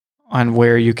on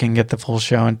where you can get the full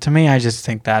show. And to me, I just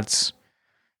think that's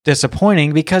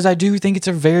disappointing because I do think it's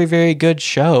a very, very good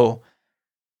show.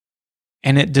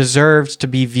 And it deserves to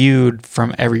be viewed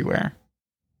from everywhere.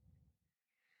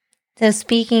 So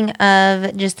speaking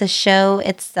of just the show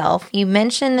itself, you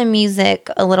mentioned the music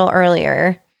a little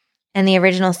earlier and the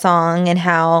original song and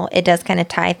how it does kind of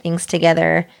tie things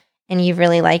together and you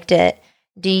really liked it.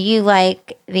 Do you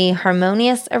like the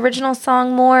Harmonious original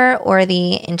song more or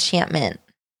the Enchantment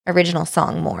original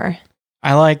song more?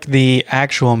 I like the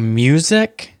actual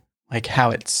music, like how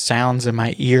it sounds in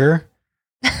my ear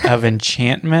of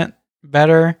Enchantment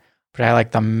better, but I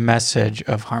like the message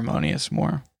of Harmonious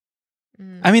more.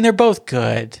 I mean, they're both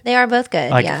good. They are both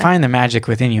good, Like, yeah. Find the Magic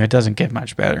Within You. It doesn't get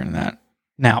much better than that.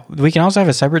 Now, we can also have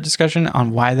a separate discussion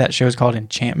on why that show is called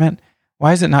Enchantment.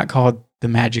 Why is it not called The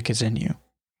Magic Is In You?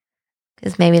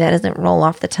 Because maybe that doesn't roll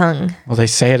off the tongue. Well, they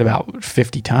say it about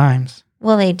 50 times.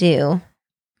 Well, they do.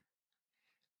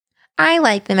 I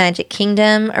like the Magic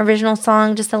Kingdom original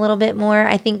song just a little bit more.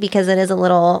 I think because it is a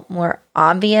little more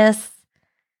obvious.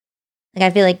 Like, I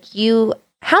feel like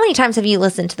how many times have you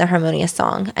listened to the Harmonious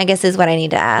song? I guess is what I need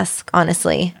to ask,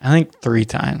 honestly. I think 3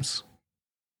 times.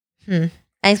 I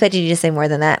expected you to say more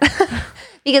than that.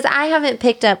 Because I haven't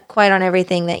picked up quite on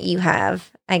everything that you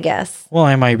have, I guess. Well,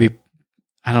 I might be,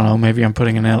 I don't know, maybe I'm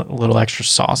putting in a little extra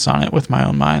sauce on it with my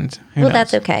own mind. Who knows?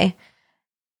 That's okay.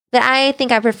 But I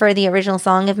think I prefer the original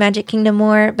song of Magic Kingdom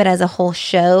more, but as a whole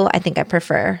show, I think I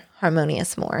prefer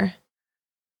Harmonious more.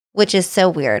 Which is so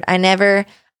weird. I never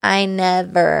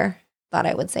thought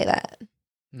I would say that.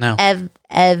 No.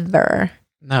 Ever.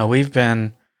 No, we've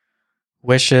been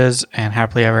Wishes and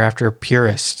Happily Ever After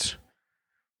purists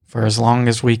for as long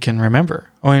as we can remember.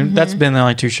 I mean, that's been the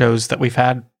only 2 shows that we've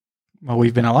had while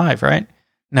we've been alive, right?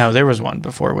 No, there was one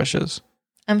before Wishes.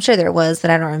 I'm sure there was,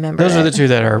 but I don't remember. Those are the 2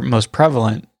 that are most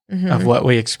prevalent of what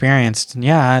we experienced. And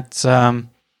yeah, it's, I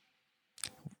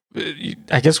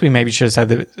guess we maybe should have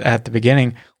said at the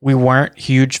beginning, we weren't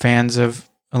huge fans of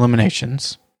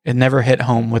Illuminations. It never hit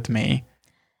home with me.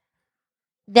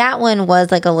 That one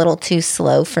was like a little too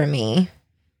slow for me,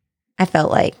 I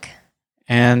felt like.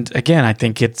 And again, I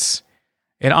think it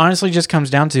honestly just comes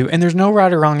down to, and there's no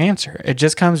right or wrong answer. It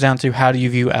just comes down to, how do you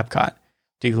view Epcot?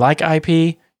 Do you like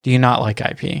IP? Do you not like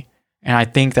IP? And I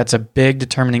think that's a big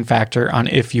determining factor on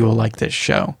if you will like this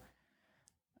show.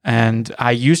 And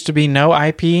I used to be no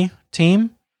IP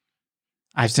team.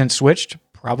 I've since switched,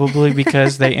 probably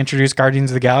because they introduced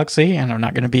Guardians of the Galaxy, and I'm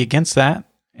not going to be against that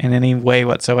in any way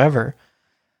whatsoever.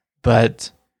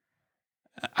 But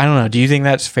I don't know. Do you think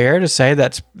that's fair to say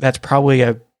that's probably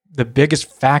the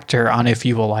biggest factor on if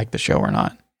you will like the show or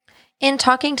not? In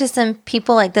talking to some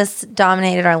people, like this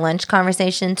dominated our lunch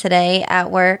conversation today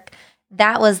at work,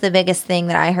 that was the biggest thing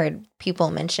that I heard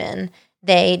people mention.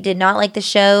 They did not like the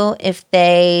show if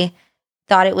they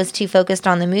thought it was too focused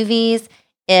on the movies,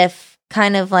 if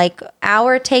kind of like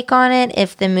our take on it,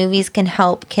 if the movies can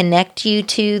help connect you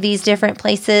to these different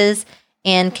places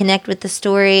and connect with the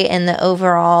story and the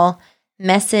overall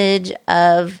message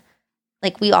of,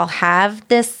 like, we all have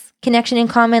this connection in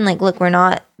common. Like, look, you're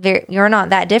not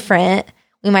that different.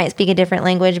 We might speak a different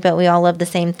language, but we all love the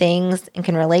same things and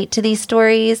can relate to these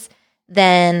stories.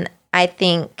 Then I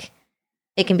think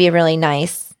it can be a really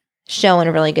nice show and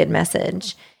a really good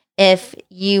message. If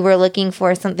you were looking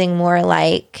for something more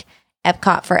like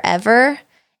Epcot Forever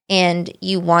and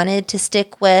you wanted to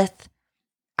stick with,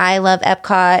 I love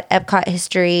Epcot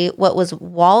history, what was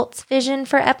Walt's vision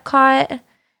for Epcot,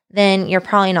 then you're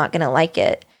probably not going to like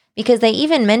it. Because they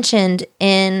even mentioned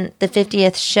in the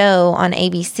 50th show on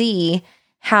ABC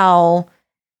how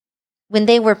when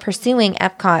they were pursuing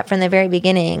Epcot from the very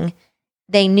beginning,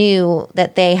 they knew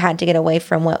that they had to get away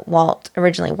from what Walt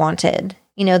originally wanted.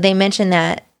 You know, they mentioned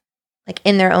that, like,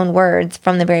 in their own words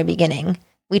from the very beginning.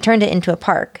 We turned it into a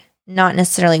park, not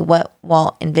necessarily what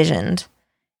Walt envisioned.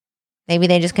 Maybe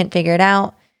they just couldn't figure it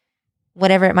out,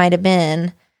 whatever it might have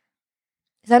been.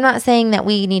 So I'm not saying that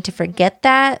we need to forget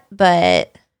that,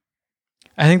 but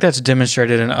I think that's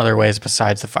demonstrated in other ways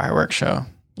besides the fireworks show.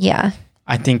 yeah.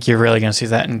 I think you're really going to see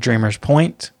that in Dreamer's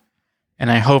Point. And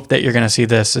I hope that you're going to see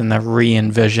this in the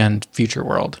re-envisioned future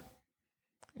world,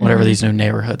 whatever these new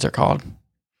neighborhoods are called.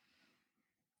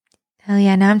 Oh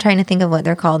yeah, now I'm trying to think of what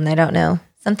they're called, and I don't know.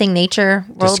 Something nature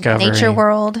world, Discovery. nature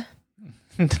world.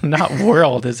 Not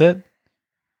world, is it?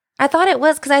 I thought it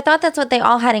was because I thought that's what they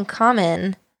all had in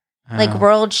common, like Oh.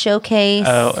 World Showcase.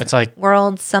 Oh, it's like,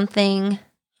 World something,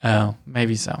 oh,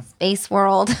 maybe so. Space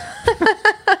World.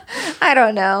 I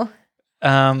don't know.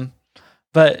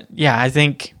 But yeah, I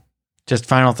think just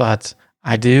final thoughts.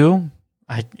 I can't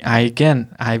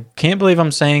believe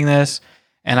I'm saying this,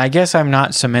 and I guess I'm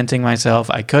not cementing myself.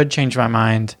 I could change my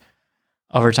mind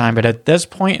over time, but at this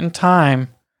point in time,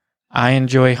 I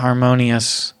enjoy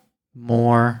Harmonious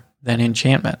more than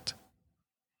Enchantment.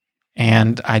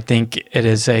 And I think it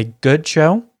is a good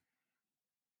show.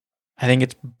 I think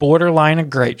it's borderline a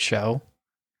great show.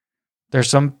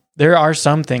 There are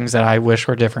some things that I wish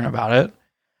were different about it,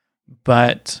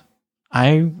 but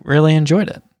I really enjoyed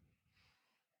it.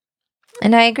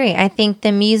 And I agree. I think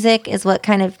the music is what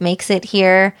kind of makes it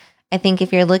here. I think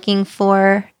if you're looking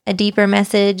for a deeper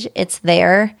message, it's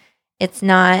there. It's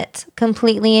not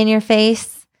completely in your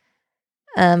face.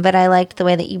 But I liked the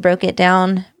way that you broke it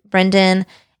down, Brendan.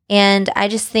 And I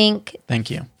just think Thank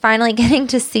you. finally getting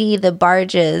to see the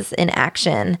barges in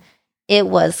action, it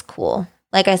was cool.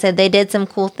 Like I said, they did some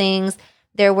cool things.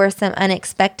 There were some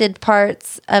unexpected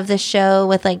parts of the show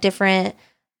with like different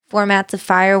formats of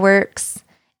fireworks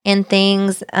and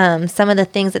things. Some of the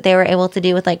things that they were able to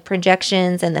do with like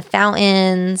projections and the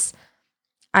fountains,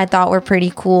 I thought were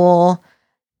pretty cool.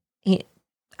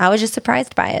 I was just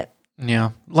surprised by it.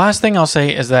 Yeah. Last thing I'll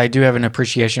say is that I do have an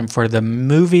appreciation for the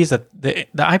movies that the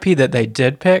IP that they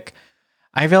did pick.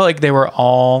 I feel like they were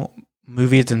all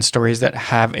movies and stories that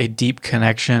have a deep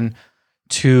connection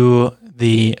to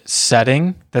the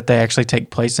setting that they actually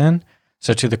take place in.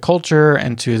 So to the culture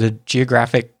and to the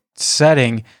geographic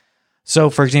setting. So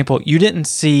for example, you didn't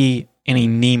see any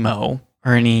Nemo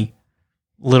or any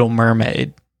Little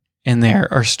Mermaid in there,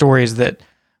 or stories that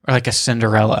are like a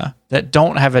Cinderella that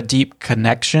don't have a deep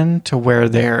connection to where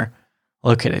they're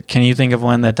located. Can you think of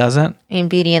one that doesn't? I mean,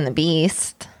 Beauty and the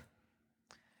Beast.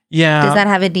 Yeah. Does that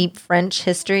have a deep French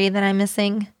history that I'm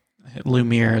missing?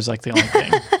 Lumiere is like the only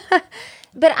thing.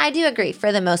 But I do agree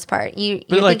for the most part. You're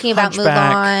like thinking about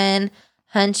Hunchback. Mulan,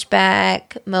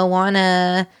 Hunchback,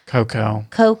 Moana, Coco.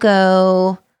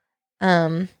 Coco.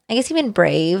 I guess even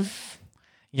Brave.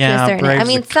 to a Yeah, certain- Brave's I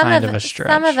mean, kind of a stretch.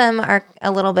 some of them are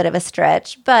a little bit of a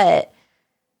stretch, but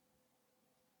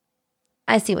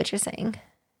I see what you're saying.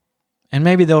 And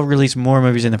maybe they'll release more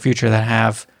movies in the future that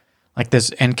have, like this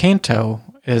Encanto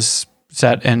is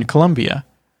set in Colombia.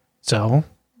 So,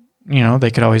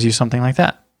 they could always use something like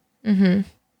that. Mm-hmm.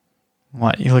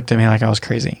 What? You looked at me like I was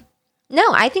crazy. No,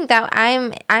 I think that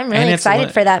I'm And really it's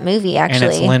excited for that movie. And it's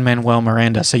Actually, Lin-Manuel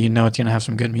Miranda, so it's going to have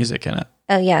some good music in it.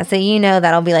 oh yeah, so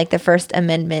that'll be like the first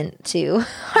amendment to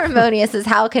Harmonious is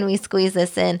how can we squeeze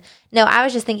this in? No, I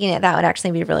was just thinking that would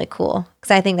actually be really cool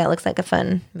because I think that looks like a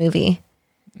fun movie.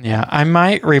 Yeah, I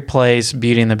might replace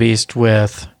Beauty and the Beast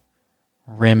with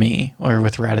Remy or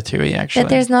with Ratatouille, actually. But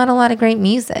there's not a lot of great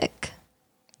music.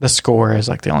 The score is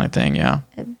like the only thing, yeah.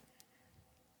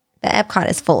 The Epcot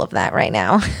is full of that right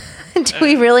now. Do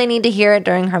we really need to hear it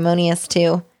during Harmonious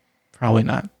too? Probably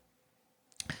not.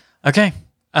 Okay.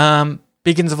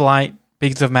 Beacons of Light,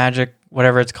 Beacons of Magic,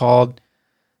 whatever it's called.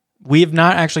 We have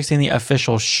not actually seen the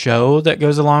official show that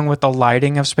goes along with the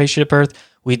lighting of Spaceship Earth.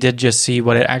 We did just see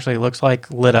what it actually looks like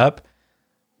lit up.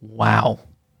 Wow.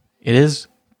 It is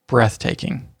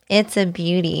breathtaking. It's a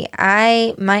beauty.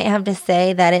 I might have to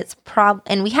say that it's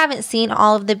and we haven't seen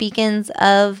all of the beacons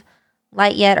of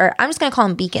light yet, or I'm just going to call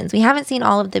them beacons. We haven't seen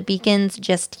all of the beacons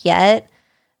just yet,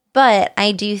 but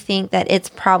I do think that it's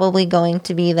probably going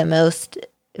to be the most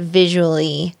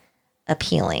visually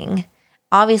appealing.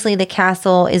 Obviously, the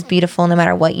castle is beautiful no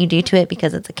matter what you do to it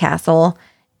because it's a castle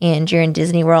and you're in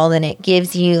Disney World and it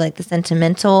gives you like the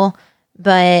sentimental,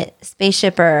 but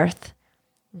Spaceship Earth,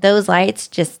 those lights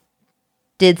just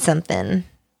did something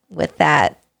with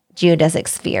that geodesic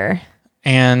sphere.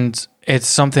 And it's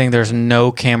something there's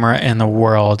no camera in the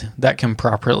world that can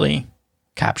properly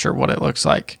capture what it looks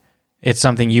like. It's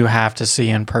something you have to see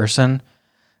in person.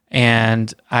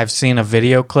 And I've seen a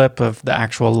video clip of the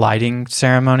actual lighting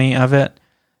ceremony of it.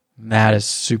 That is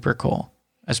super cool.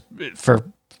 As for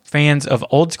fans of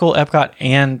old school Epcot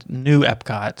and new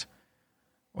Epcot,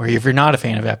 or if you're not a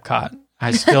fan of Epcot,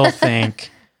 I still think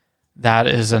that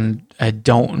is a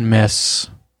don't miss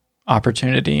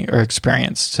opportunity or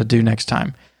experience to do next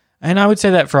time. And I would say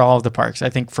that for all of the parks. I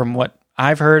think from what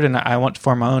I've heard, and I want to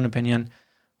form my own opinion,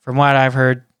 from what I've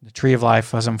heard, The Tree of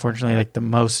Life was unfortunately like the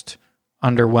most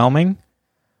underwhelming,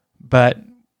 but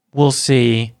we'll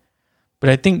see. But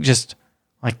I think just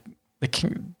like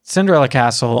the Cinderella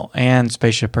Castle and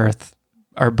Spaceship Earth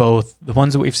are both, the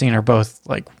ones that we've seen are both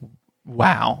like,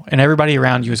 wow. And everybody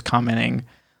around you is commenting,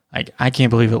 like, I can't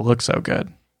believe it looks so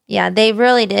good. Yeah, they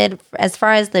really did. As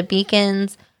far as the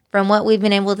beacons, from what we've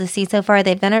been able to see so far,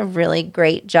 they've done a really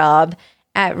great job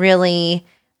at really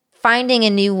finding a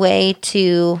new way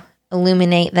to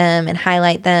illuminate them and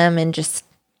highlight them and just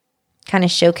kind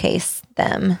of showcase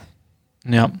them.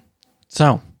 Yep.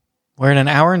 So we're at an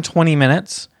hour and 20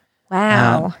 minutes.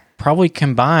 Wow. Probably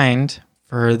combined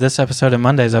for this episode and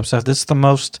Monday's episode, this is the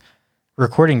most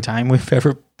recording time we've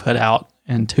ever put out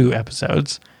in 2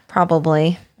 episodes.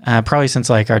 Probably. Probably since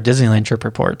like our Disneyland trip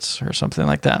reports or something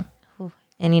like that.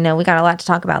 And, we got a lot to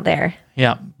talk about there.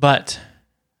 Yeah, but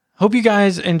hope you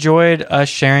guys enjoyed us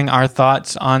sharing our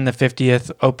thoughts on the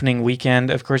 50th opening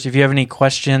weekend. Of course, if you have any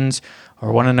questions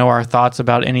or want to know our thoughts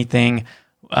about anything,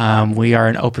 we are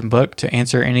an open book to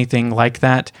answer anything like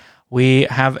that. We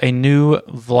have a new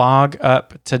vlog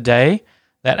up today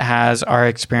that has our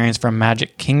experience from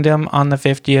Magic Kingdom on the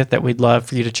 50th that we'd love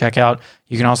for you to check out.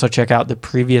 You can also check out the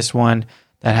previous one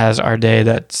that has our day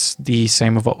that's the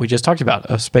same of what we just talked about,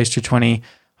 of Space 220,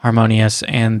 Harmonious,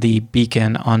 and the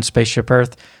Beacon on Spaceship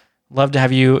Earth. Love to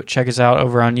have you check us out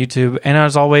over on YouTube. And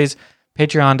as always,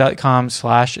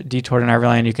 patreon.com/Detour to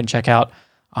Neverland. You can check out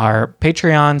our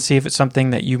Patreon, see if it's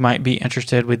something that you might be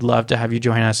interested. We'd love to have you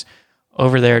join us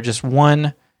over there. Just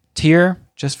one tier,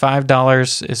 just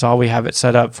 $5 is all we have it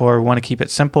set up for. We want to keep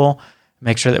it simple,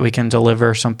 make sure that we can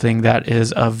deliver something that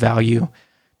is of value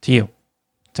to you.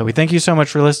 So we thank you so much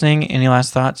for listening. Any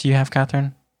last thoughts you have,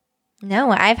 Catherine?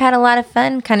 No, I've had a lot of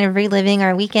fun kind of reliving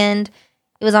our weekend.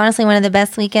 It was honestly one of the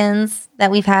best weekends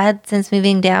that we've had since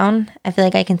moving down. I feel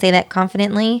like I can say that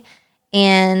confidently.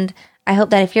 And I hope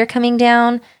that if you're coming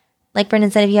down, like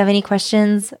Brendan said, if you have any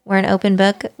questions, we're an open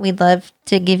book. We'd love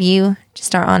to give you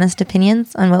just our honest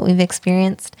opinions on what we've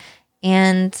experienced.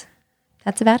 And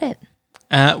that's about it.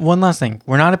 One last thing.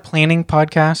 We're not a planning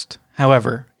podcast.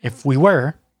 However, if we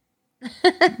were,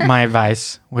 my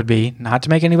advice would be not to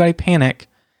make anybody panic,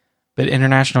 but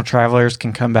international travelers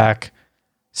can come back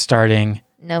starting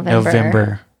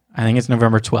November. I think it's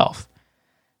November 12th.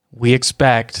 We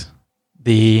expect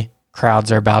the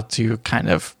crowds are about to kind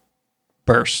of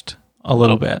burst a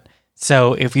little bit.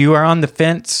 So if you are on the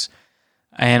fence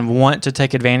and want to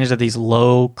take advantage of these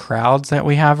low crowds that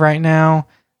we have right now,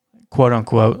 quote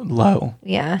unquote low.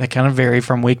 Yeah. They kind of vary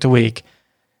from week to week.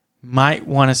 Might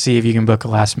want to see if you can book a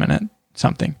last minute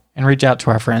something and reach out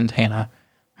to our friend Hannah.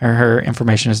 Her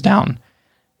information is down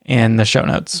in the show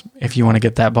notes if you want to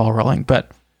get that ball rolling.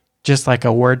 But just like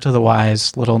a word to the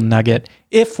wise little nugget,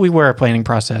 if we were a planning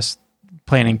podcast,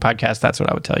 that's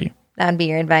what I would tell you. That'd be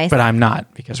your advice. But I'm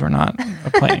not, because we're not a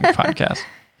planning podcast.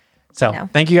 So No.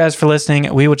 Thank you guys for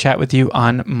listening. We will chat with you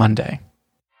on Monday.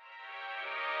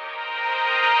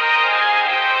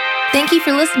 Thank you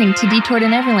for listening to Detour to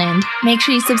Neverland. Make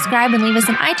sure you subscribe and leave us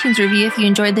an iTunes review if you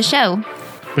enjoyed the show.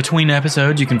 Between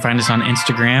episodes, you can find us on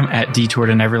Instagram at Detour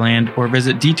to Neverland or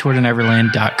visit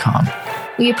detourtoneverland.com.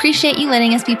 We appreciate you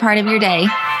letting us be part of your day.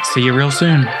 See you real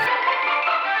soon.